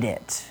made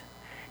it.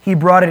 He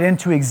brought it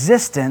into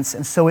existence,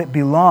 and so it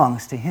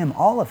belongs to Him,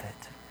 all of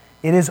it.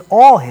 It is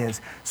all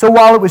His. So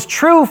while it was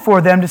true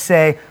for them to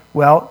say,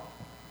 well,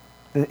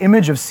 the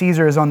image of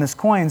Caesar is on this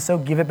coin, so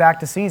give it back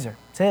to Caesar.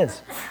 It's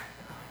his.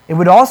 It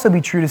would also be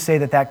true to say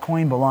that that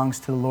coin belongs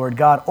to the Lord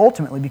God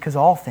ultimately, because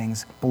all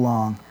things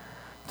belong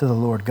to the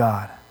Lord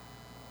God.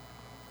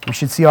 We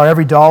should see our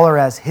every dollar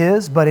as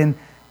His, but in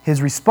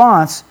His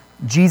response,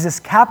 Jesus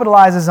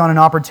capitalizes on an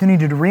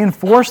opportunity to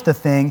reinforce the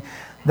thing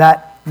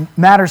that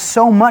matters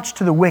so much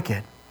to the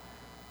wicked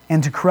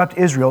and to corrupt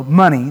Israel.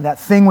 Money, that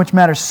thing which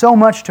matters so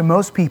much to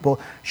most people,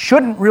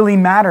 shouldn't really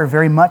matter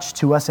very much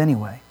to us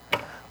anyway.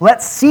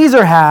 Let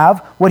Caesar have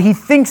what he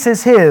thinks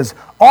is his.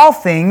 All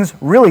things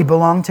really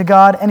belong to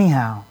God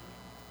anyhow.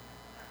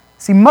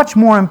 See, much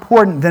more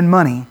important than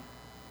money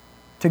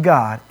to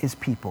God is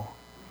people.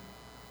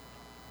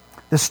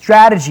 The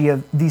strategy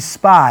of these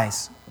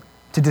spies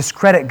to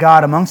discredit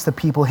God amongst the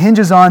people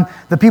hinges on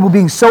the people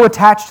being so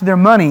attached to their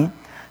money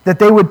that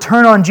they would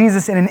turn on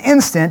Jesus in an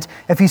instant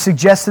if he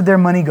suggested their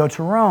money go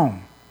to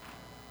Rome.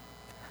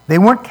 They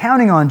weren't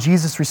counting on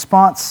Jesus'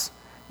 response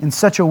in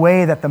such a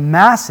way that the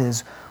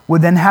masses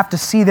would then have to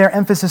see their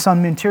emphasis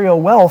on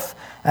material wealth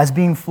as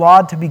being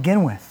flawed to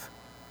begin with.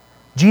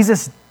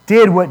 Jesus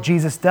did what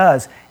Jesus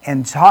does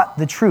and taught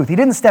the truth. He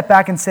didn't step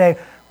back and say,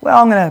 well,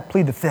 I'm going to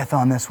plead the fifth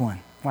on this one,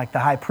 like the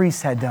high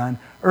priest had done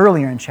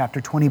earlier in chapter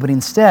 20, but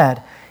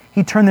instead,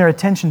 he turned their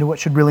attention to what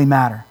should really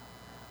matter.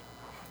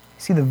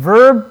 See, the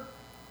verb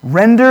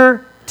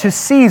render to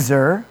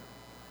Caesar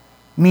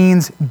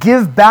means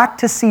give back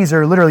to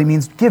Caesar, literally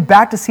means give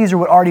back to Caesar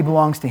what already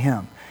belongs to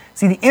him.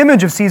 See, the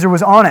image of Caesar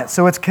was on it,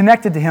 so it's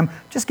connected to him.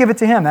 Just give it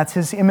to him. That's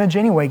his image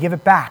anyway. Give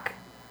it back.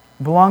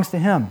 It belongs to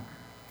him.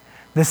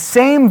 The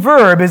same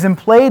verb is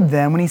employed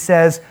then when he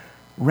says,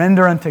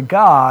 render unto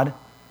God,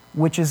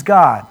 which is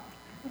God,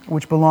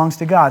 which belongs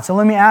to God. So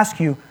let me ask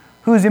you,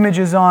 whose image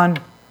is on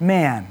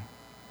man?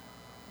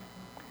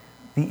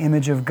 The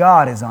image of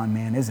God is on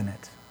man, isn't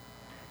it?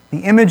 The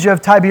image of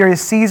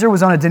Tiberius Caesar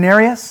was on a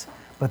denarius,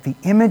 but the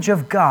image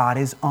of God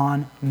is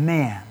on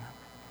man.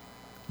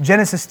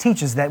 Genesis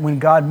teaches that when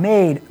God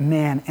made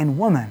man and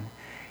woman,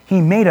 He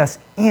made us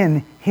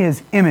in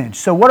His image.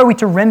 So what are we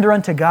to render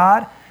unto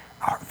God?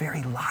 Our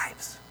very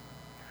lives.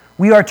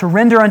 We are to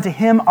render unto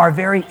Him our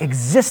very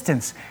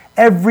existence.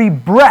 Every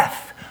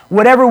breath,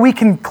 whatever we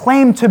can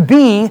claim to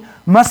be,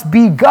 must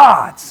be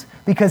God's,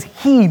 because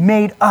He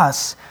made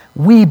us.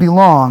 We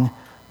belong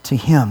to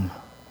Him.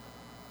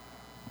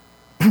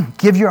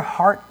 Give your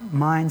heart,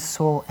 mind,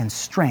 soul, and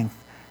strength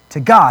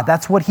to God.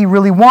 That's what He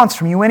really wants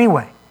from you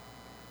anyway.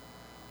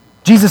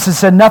 Jesus has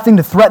said nothing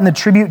to threaten the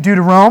tribute due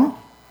to Rome,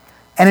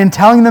 and in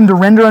telling them to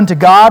render unto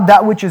God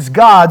that which is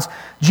God's,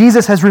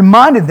 Jesus has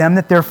reminded them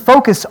that their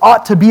focus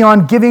ought to be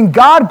on giving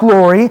God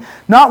glory,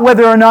 not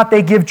whether or not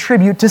they give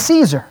tribute to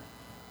Caesar.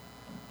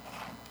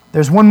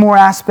 There's one more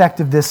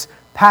aspect of this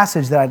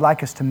passage that I'd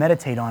like us to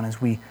meditate on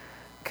as we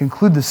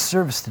conclude this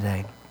service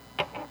today.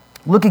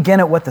 Look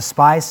again at what the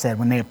spies said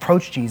when they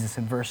approached Jesus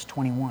in verse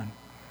 21.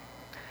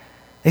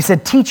 They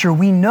said, "Teacher,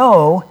 we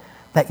know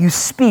that you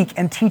speak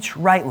and teach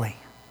rightly,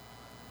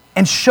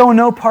 and show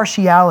no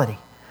partiality,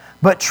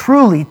 but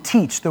truly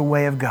teach the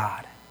way of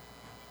God."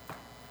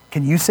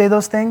 Can you say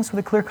those things with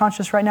a clear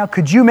conscience right now?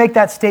 Could you make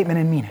that statement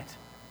and mean it?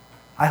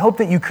 I hope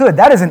that you could.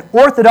 That is an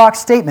orthodox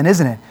statement,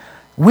 isn't it?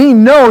 We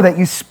know that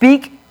you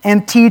speak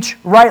and teach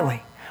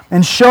rightly,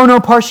 and show no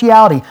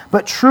partiality,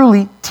 but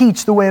truly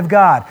teach the way of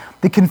God.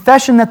 The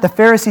confession that the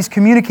Pharisees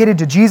communicated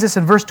to Jesus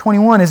in verse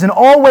 21 isn't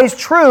always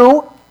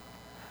true,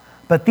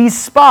 but these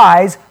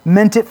spies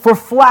meant it for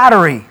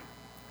flattery,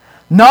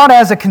 not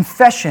as a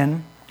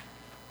confession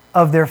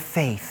of their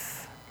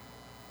faith.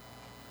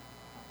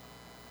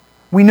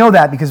 We know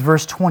that because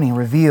verse 20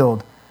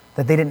 revealed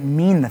that they didn't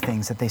mean the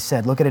things that they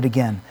said. Look at it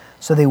again.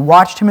 So they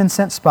watched him and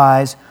sent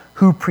spies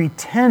who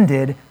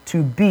pretended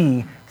to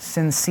be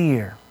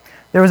sincere.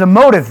 There was a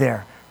motive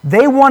there.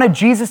 They wanted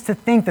Jesus to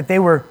think that they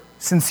were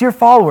sincere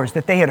followers,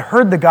 that they had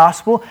heard the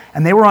gospel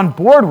and they were on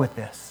board with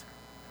this.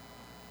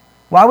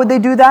 Why would they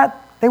do that?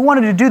 They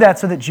wanted to do that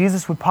so that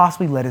Jesus would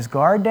possibly let his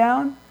guard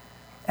down,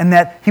 and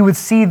that he would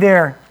see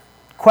their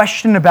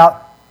question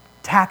about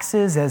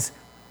taxes as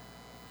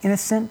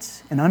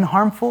innocent and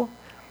unharmful,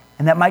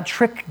 and that might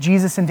trick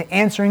Jesus into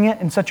answering it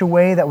in such a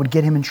way that would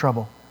get him in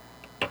trouble.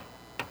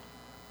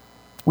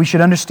 We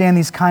should understand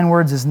these kind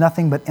words as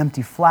nothing but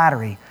empty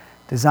flattery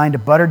designed to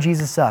butter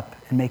Jesus up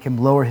and make him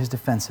lower his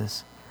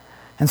defenses.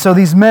 And so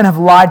these men have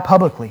lied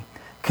publicly,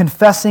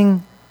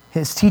 confessing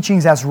his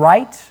teachings as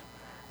right,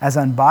 as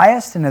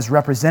unbiased, and as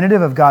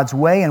representative of God's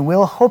way and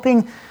will,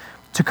 hoping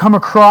to come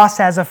across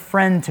as a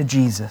friend to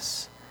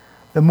Jesus.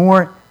 The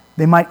more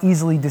they might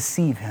easily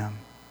deceive him.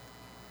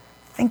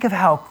 Think of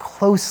how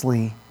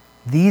closely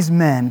these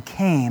men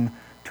came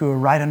to a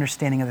right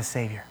understanding of the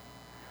Savior.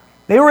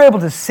 They were able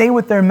to say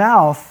with their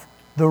mouth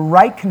the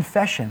right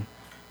confession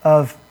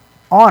of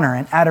honor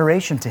and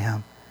adoration to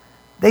him.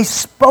 They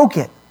spoke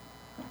it.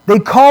 They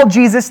called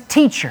Jesus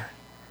teacher.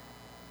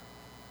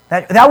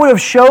 That would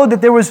have showed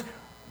that there was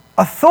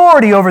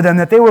authority over them,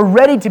 that they were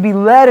ready to be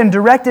led and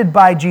directed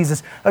by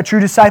Jesus. A true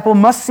disciple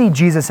must see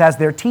Jesus as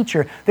their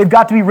teacher. They've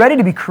got to be ready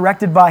to be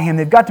corrected by him.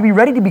 They've got to be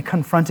ready to be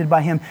confronted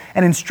by him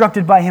and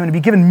instructed by him and to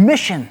be given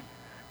mission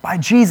by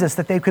Jesus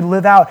that they could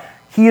live out.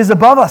 He is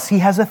above us. He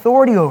has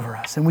authority over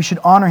us, and we should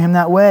honor him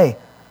that way.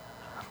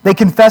 They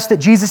confess that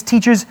Jesus'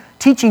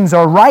 teachings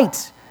are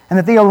right and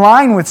that they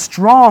align with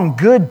strong,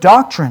 good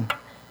doctrine.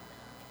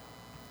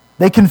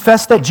 They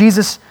confess that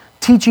Jesus'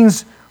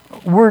 teachings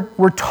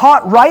were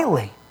taught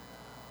rightly.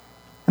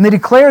 And they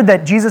declared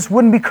that Jesus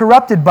wouldn't be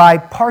corrupted by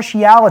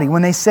partiality.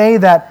 When they say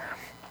that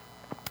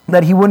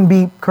he wouldn't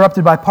be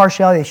corrupted by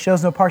partiality, he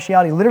shows no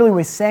partiality, literally what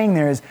he's saying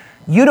there is,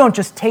 you don't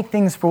just take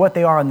things for what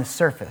they are on the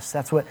surface.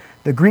 That's what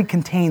the Greek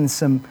contains,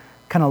 some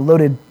kind of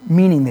loaded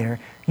meaning there.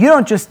 You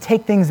don't just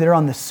take things that are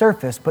on the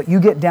surface, but you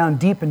get down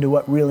deep into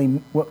what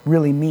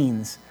really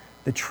means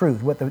the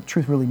truth, what the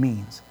truth really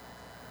means.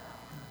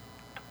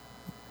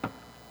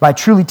 By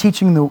truly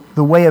teaching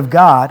the way of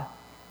God,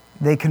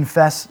 they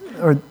confess,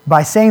 or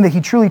by saying that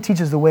he truly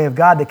teaches the way of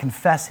God, they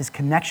confess his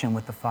connection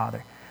with the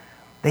Father.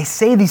 They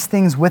say these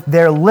things with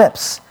their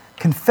lips.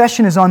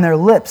 Confession is on their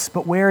lips,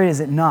 but where is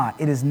it not?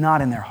 It is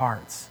not in their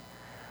hearts.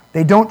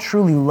 They don't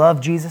truly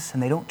love Jesus,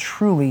 and they don't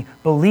truly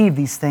believe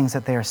these things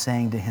that they are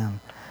saying to him.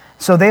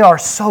 So they are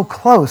so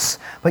close,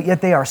 but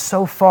yet they are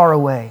so far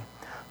away.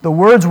 The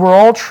words were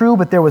all true,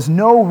 but there was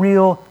no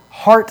real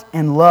heart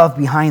and love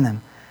behind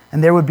them,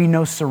 and there would be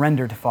no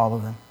surrender to follow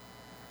them.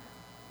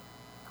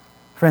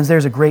 Friends,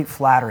 there's a great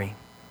flattery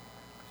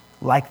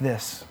like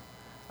this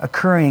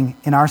occurring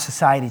in our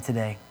society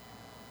today.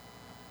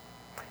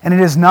 And it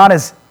is not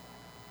as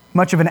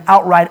much of an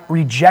outright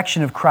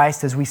rejection of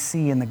Christ as we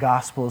see in the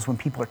Gospels when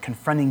people are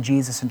confronting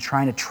Jesus and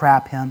trying to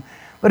trap him,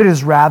 but it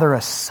is rather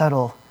a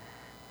subtle,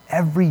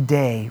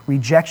 everyday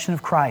rejection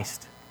of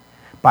Christ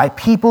by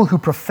people who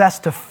profess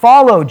to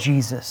follow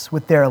Jesus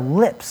with their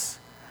lips,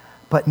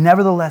 but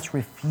nevertheless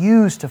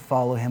refuse to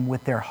follow him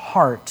with their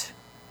heart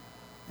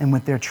and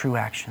with their true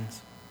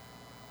actions.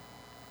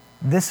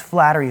 This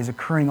flattery is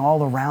occurring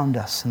all around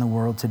us in the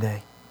world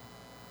today.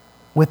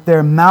 With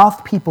their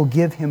mouth, people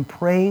give him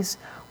praise.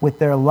 With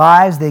their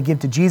lives, they give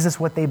to Jesus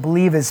what they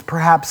believe is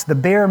perhaps the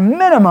bare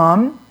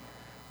minimum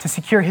to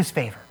secure his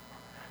favor.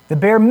 The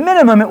bare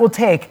minimum it will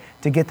take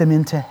to get them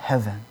into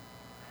heaven.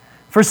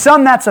 For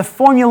some, that's a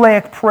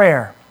formulaic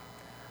prayer.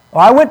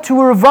 Well, I went to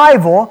a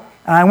revival,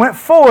 and I went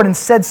forward and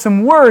said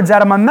some words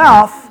out of my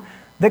mouth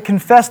that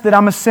confessed that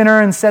I'm a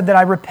sinner and said that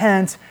I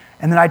repent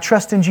and that I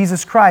trust in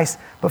Jesus Christ.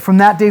 But from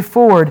that day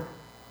forward,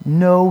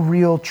 no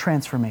real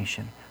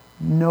transformation,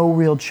 no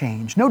real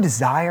change, no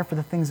desire for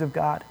the things of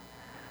God,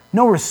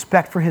 no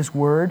respect for his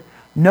word,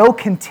 no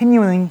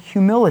continuing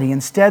humility.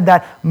 Instead,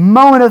 that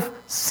moment of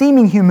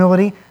seeming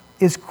humility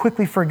is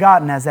quickly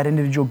forgotten as that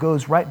individual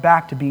goes right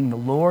back to being the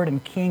Lord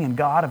and King and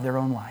God of their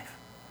own life.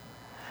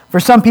 For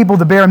some people,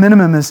 the bare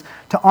minimum is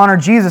to honor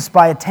Jesus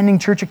by attending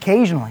church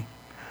occasionally,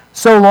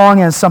 so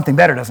long as something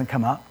better doesn't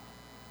come up.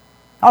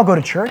 I'll go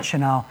to church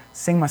and I'll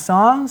sing my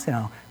songs and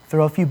I'll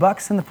throw a few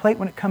bucks in the plate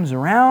when it comes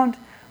around.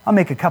 I'll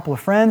make a couple of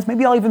friends.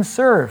 Maybe I'll even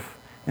serve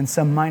in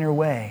some minor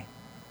way.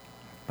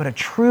 But a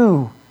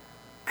true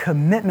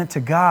commitment to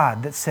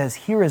God that says,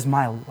 here is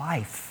my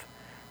life.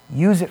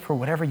 Use it for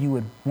whatever you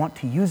would want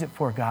to use it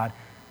for, God,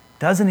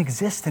 doesn't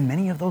exist in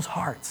many of those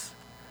hearts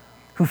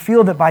who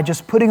feel that by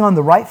just putting on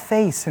the right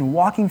face and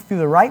walking through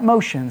the right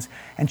motions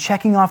and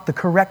checking off the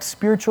correct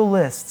spiritual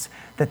lists,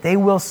 that they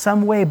will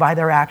some way by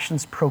their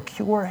actions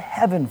procure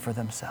heaven for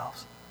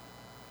themselves.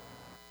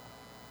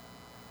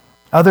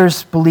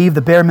 Others believe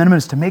the bare minimum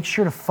is to make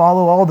sure to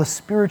follow all the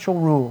spiritual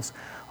rules.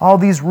 All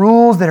these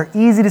rules that are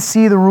easy to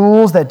see, the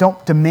rules that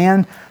don't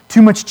demand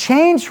too much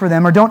change for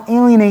them or don't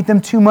alienate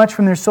them too much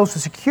from their social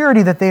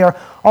security that they are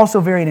also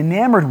very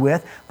enamored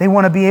with. They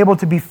want to be able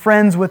to be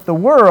friends with the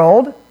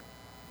world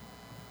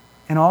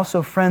and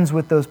also friends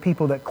with those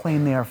people that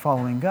claim they are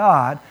following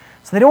God.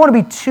 So they don't want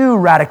to be too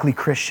radically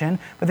Christian,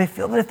 but they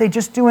feel that if they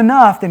just do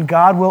enough, then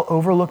God will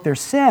overlook their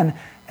sin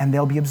and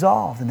they'll be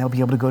absolved and they'll be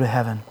able to go to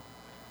heaven.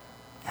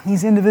 And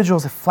these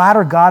individuals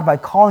flatter God by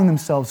calling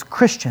themselves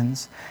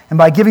Christians and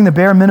by giving the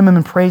bare minimum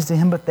in praise to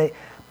him, but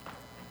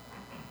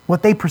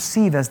what they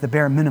perceive as the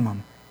bare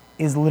minimum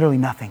is literally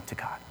nothing to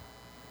God.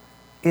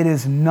 It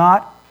is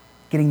not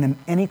getting them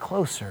any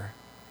closer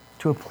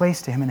to a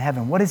place to him in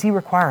heaven. What does he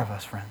require of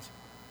us, friends?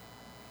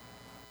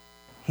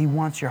 He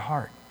wants your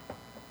heart.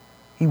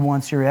 He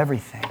wants your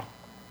everything.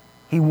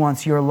 He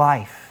wants your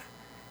life.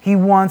 He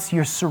wants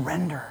your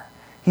surrender.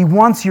 He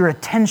wants your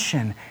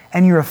attention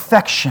and your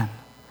affection.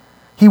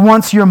 He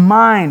wants your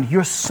mind,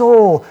 your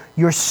soul,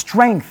 your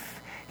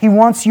strength. He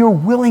wants your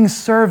willing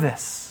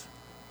service.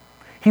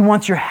 He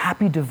wants your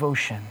happy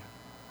devotion.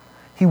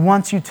 He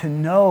wants you to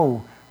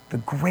know the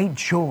great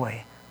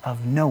joy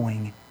of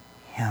knowing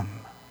him.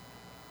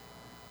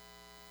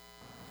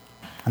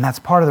 And that's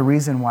part of the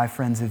reason why,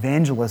 friends,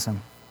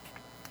 evangelism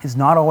is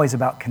not always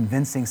about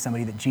convincing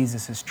somebody that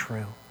Jesus is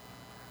true.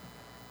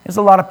 There's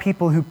a lot of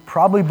people who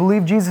probably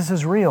believe Jesus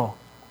is real.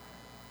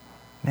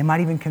 They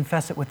might even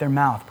confess it with their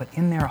mouth, but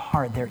in their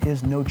heart there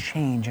is no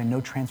change and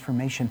no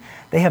transformation.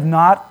 They have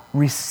not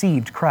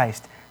received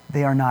Christ.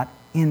 They are not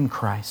in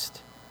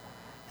Christ.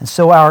 And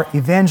so our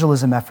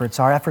evangelism efforts,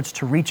 our efforts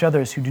to reach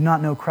others who do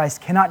not know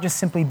Christ, cannot just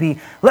simply be,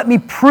 let me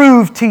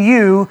prove to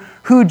you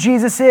who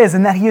Jesus is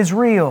and that he is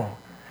real.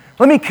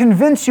 Let me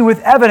convince you with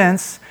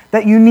evidence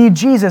that you need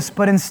Jesus,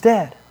 but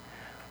instead,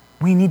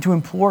 we need to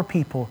implore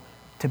people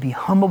to be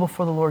humble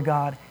before the Lord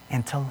God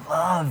and to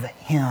love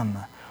Him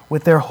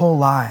with their whole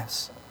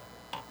lives.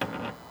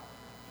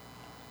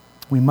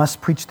 We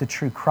must preach the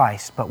true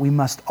Christ, but we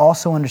must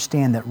also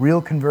understand that real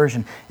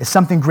conversion is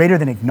something greater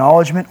than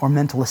acknowledgement or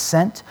mental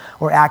assent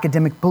or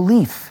academic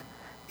belief.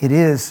 It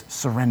is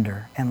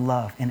surrender and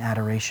love and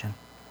adoration.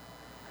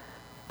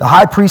 The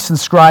high priests and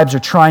scribes are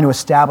trying to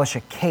establish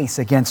a case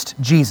against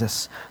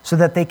Jesus so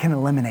that they can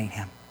eliminate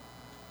Him.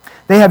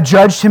 They have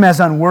judged Him as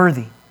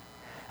unworthy,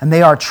 and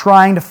they are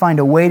trying to find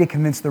a way to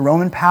convince the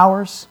Roman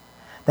powers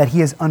that He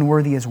is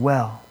unworthy as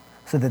well,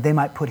 so that they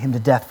might put Him to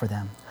death for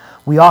them.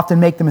 We often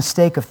make the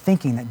mistake of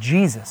thinking that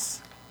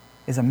Jesus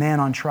is a man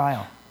on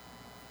trial,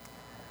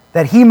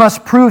 that He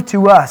must prove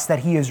to us that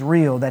He is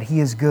real, that He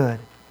is good.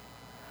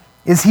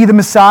 Is He the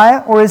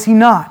Messiah or is He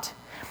not?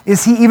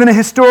 Is He even a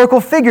historical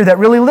figure that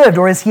really lived,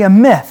 or is He a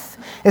myth?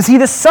 Is He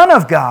the Son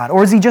of God,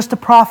 or is He just a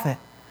prophet?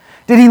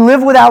 Did He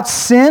live without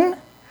sin?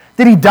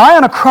 Did He die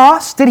on a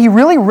cross? Did He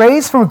really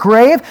raise from a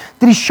grave?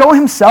 Did He show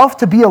Himself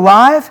to be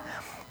alive?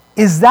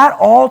 Is that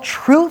all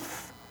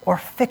truth or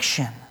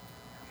fiction?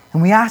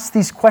 And we ask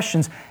these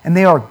questions, and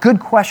they are good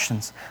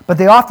questions, but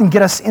they often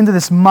get us into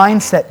this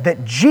mindset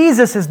that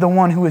Jesus is the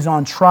one who is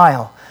on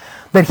trial,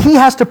 that He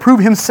has to prove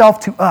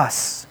Himself to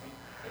us.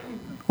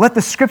 Let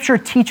the Scripture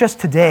teach us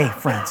today,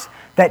 friends,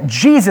 that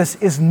Jesus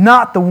is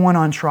not the one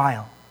on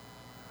trial.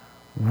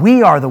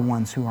 We are the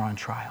ones who are on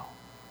trial.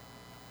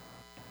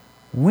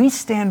 We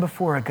stand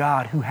before a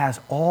God who has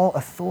all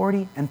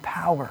authority and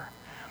power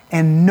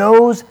and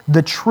knows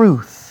the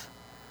truth,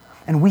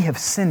 and we have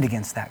sinned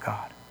against that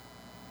God.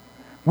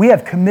 We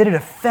have committed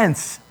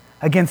offense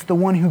against the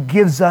one who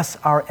gives us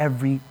our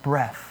every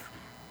breath.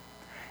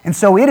 And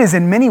so it is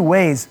in many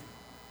ways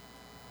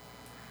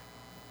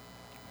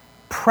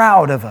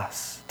proud of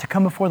us to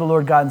come before the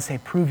Lord God and say,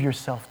 prove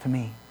yourself to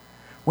me.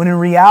 When in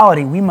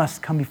reality, we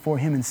must come before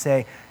Him and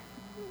say,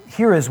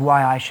 here is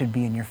why I should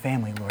be in your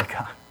family, Lord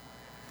God.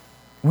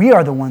 We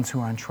are the ones who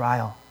are on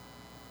trial.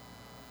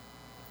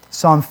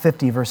 Psalm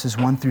 50, verses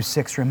 1 through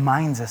 6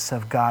 reminds us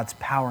of God's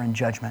power and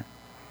judgment.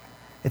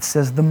 It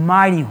says, the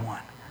mighty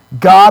one,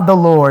 God the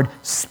Lord,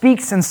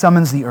 speaks and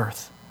summons the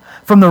earth.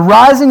 From the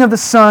rising of the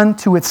sun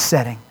to its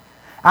setting,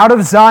 out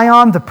of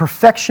Zion, the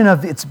perfection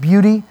of its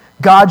beauty,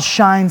 God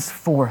shines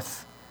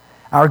forth.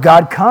 Our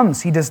God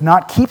comes. He does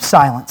not keep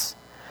silence.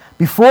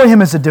 Before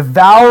Him is a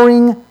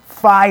devouring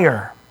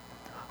fire.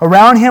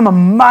 Around Him a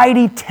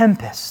mighty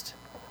tempest.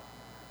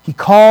 He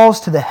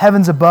calls to the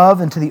heavens above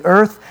and to the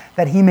earth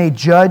that He may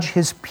judge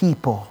His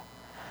people.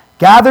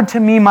 Gather to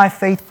me, my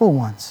faithful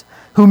ones,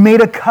 who made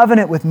a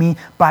covenant with me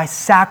by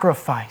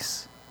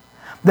sacrifice.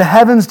 The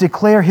heavens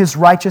declare His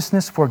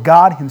righteousness, for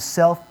God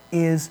Himself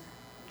is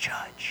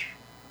judge.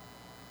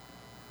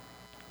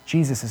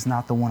 Jesus is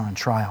not the one on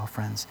trial,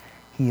 friends.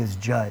 He is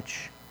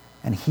judge,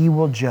 and He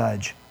will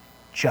judge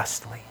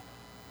justly.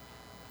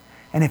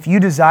 And if you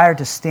desire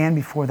to stand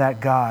before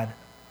that God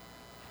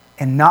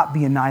and not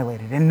be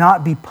annihilated, and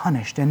not be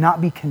punished, and not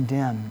be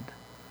condemned,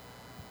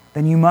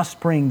 then you must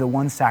bring the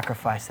one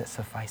sacrifice that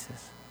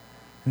suffices.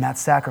 And that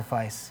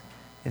sacrifice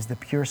is the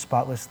pure,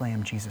 spotless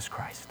Lamb, Jesus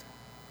Christ.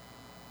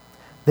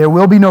 There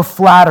will be no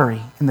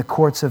flattery in the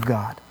courts of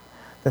God.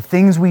 The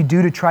things we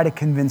do to try to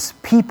convince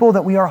people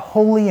that we are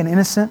holy and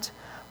innocent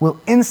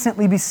will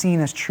instantly be seen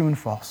as true and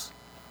false,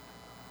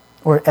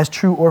 or as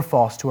true or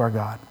false to our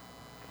God.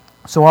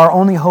 So our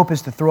only hope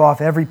is to throw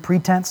off every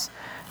pretense,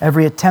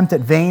 every attempt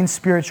at vain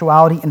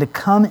spirituality, and to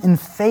come in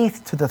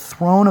faith to the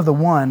throne of the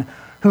one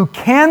who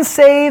can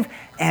save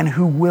and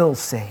who will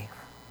save.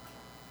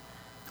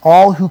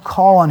 All who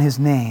call on His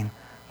name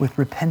with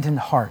repentant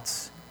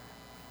hearts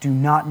do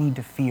not need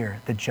to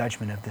fear the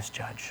judgment of this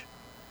judge.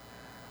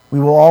 We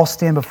will all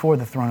stand before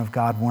the throne of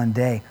God one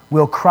day.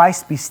 Will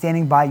Christ be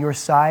standing by your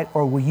side,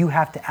 or will you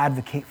have to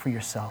advocate for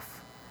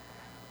yourself?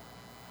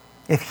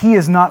 If He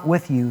is not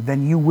with you,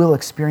 then you will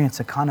experience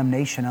a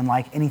condemnation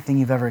unlike anything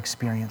you've ever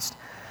experienced.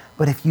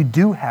 But if you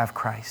do have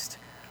Christ,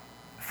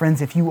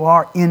 friends, if you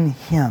are in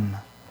Him,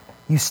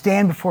 you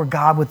stand before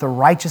God with the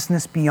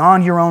righteousness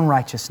beyond your own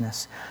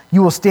righteousness.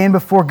 You will stand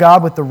before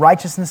God with the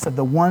righteousness of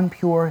the one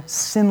pure,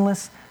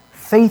 sinless,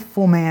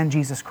 faithful man,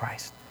 Jesus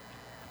Christ.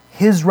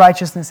 His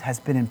righteousness has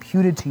been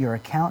imputed to your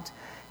account,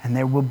 and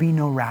there will be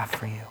no wrath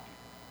for you.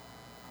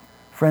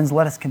 Friends,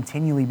 let us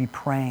continually be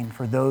praying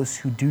for those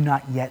who do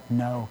not yet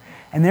know.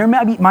 And there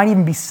might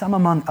even be some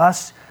among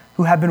us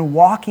who have been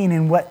walking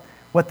in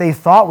what they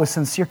thought was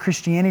sincere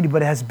Christianity,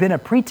 but it has been a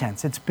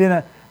pretense. It's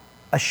been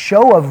a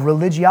show of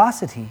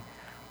religiosity.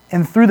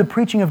 And through the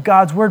preaching of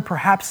God's word,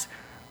 perhaps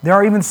there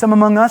are even some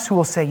among us who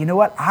will say, you know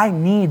what, I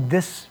need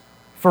this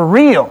for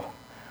real.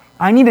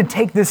 I need to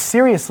take this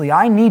seriously.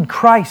 I need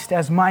Christ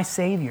as my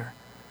Savior.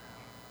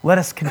 Let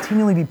us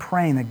continually be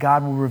praying that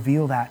God will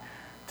reveal that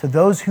to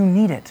those who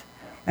need it.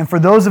 And for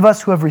those of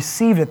us who have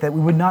received it, that we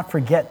would not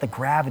forget the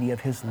gravity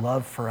of His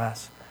love for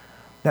us.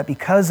 That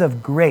because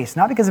of grace,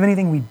 not because of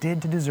anything we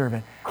did to deserve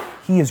it,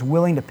 He is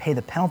willing to pay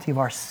the penalty of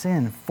our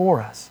sin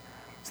for us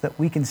so that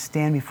we can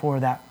stand before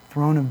that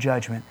throne of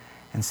judgment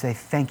and say,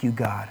 thank you,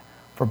 God,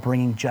 for for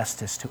bringing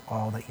justice to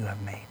all that you have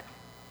made.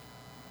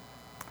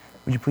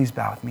 Would you please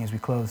bow with me as we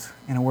close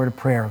in a word of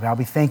prayer? God,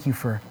 we thank you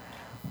for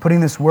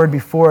putting this word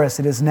before us.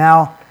 It is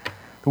now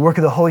the work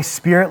of the Holy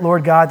Spirit,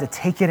 Lord God, to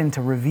take it and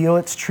to reveal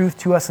its truth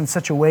to us in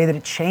such a way that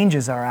it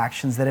changes our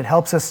actions, that it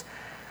helps us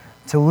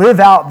to live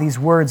out these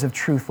words of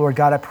truth, Lord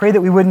God. I pray that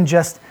we wouldn't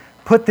just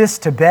put this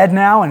to bed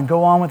now and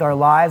go on with our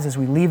lives as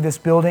we leave this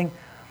building,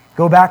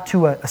 go back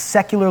to a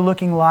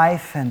secular-looking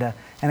life and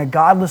a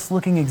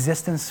godless-looking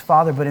existence,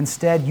 Father, but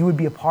instead you would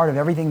be a part of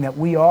everything that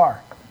we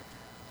are.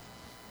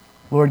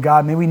 Lord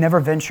God, may we never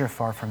venture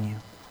far from you.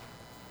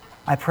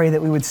 I pray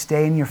that we would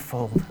stay in your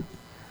fold,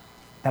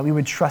 that we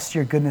would trust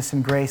your goodness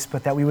and grace,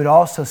 but that we would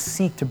also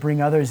seek to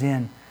bring others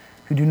in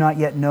who do not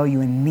yet know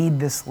you and need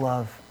this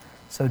love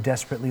so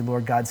desperately,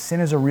 Lord God. Sin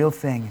is a real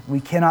thing. We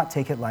cannot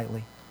take it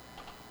lightly.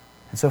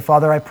 And so,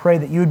 Father, I pray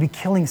that you would be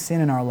killing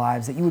sin in our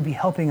lives, that you would be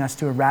helping us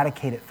to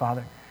eradicate it,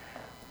 Father.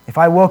 If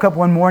I woke up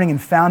one morning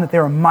and found that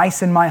there were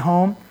mice in my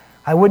home,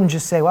 I wouldn't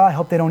just say, well, I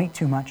hope they don't eat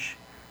too much.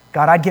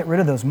 God, I'd get rid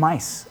of those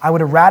mice. I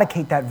would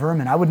eradicate that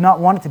vermin. I would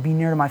not want it to be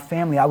near to my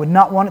family. I would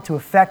not want it to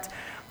affect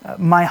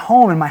my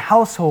home and my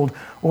household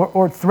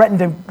or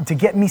threaten to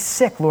get me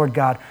sick, Lord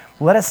God.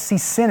 Let us see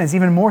sin as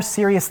even more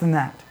serious than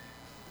that.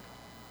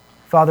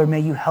 Father, may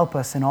you help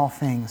us in all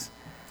things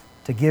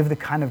to give the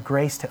kind of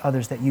grace to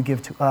others that you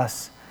give to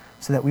us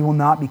so that we will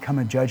not become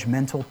a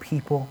judgmental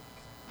people,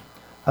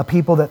 a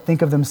people that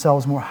think of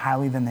themselves more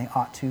highly than they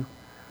ought to.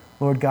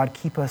 Lord God,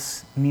 keep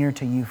us near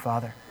to you,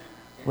 Father.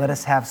 Let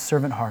us have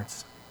servant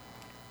hearts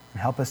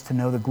and help us to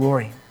know the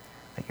glory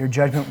that your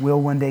judgment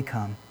will one day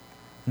come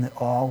and that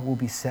all will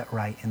be set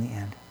right in the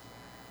end.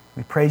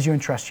 We praise you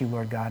and trust you,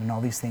 Lord God, in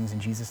all these things in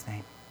Jesus'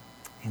 name.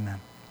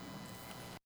 Amen.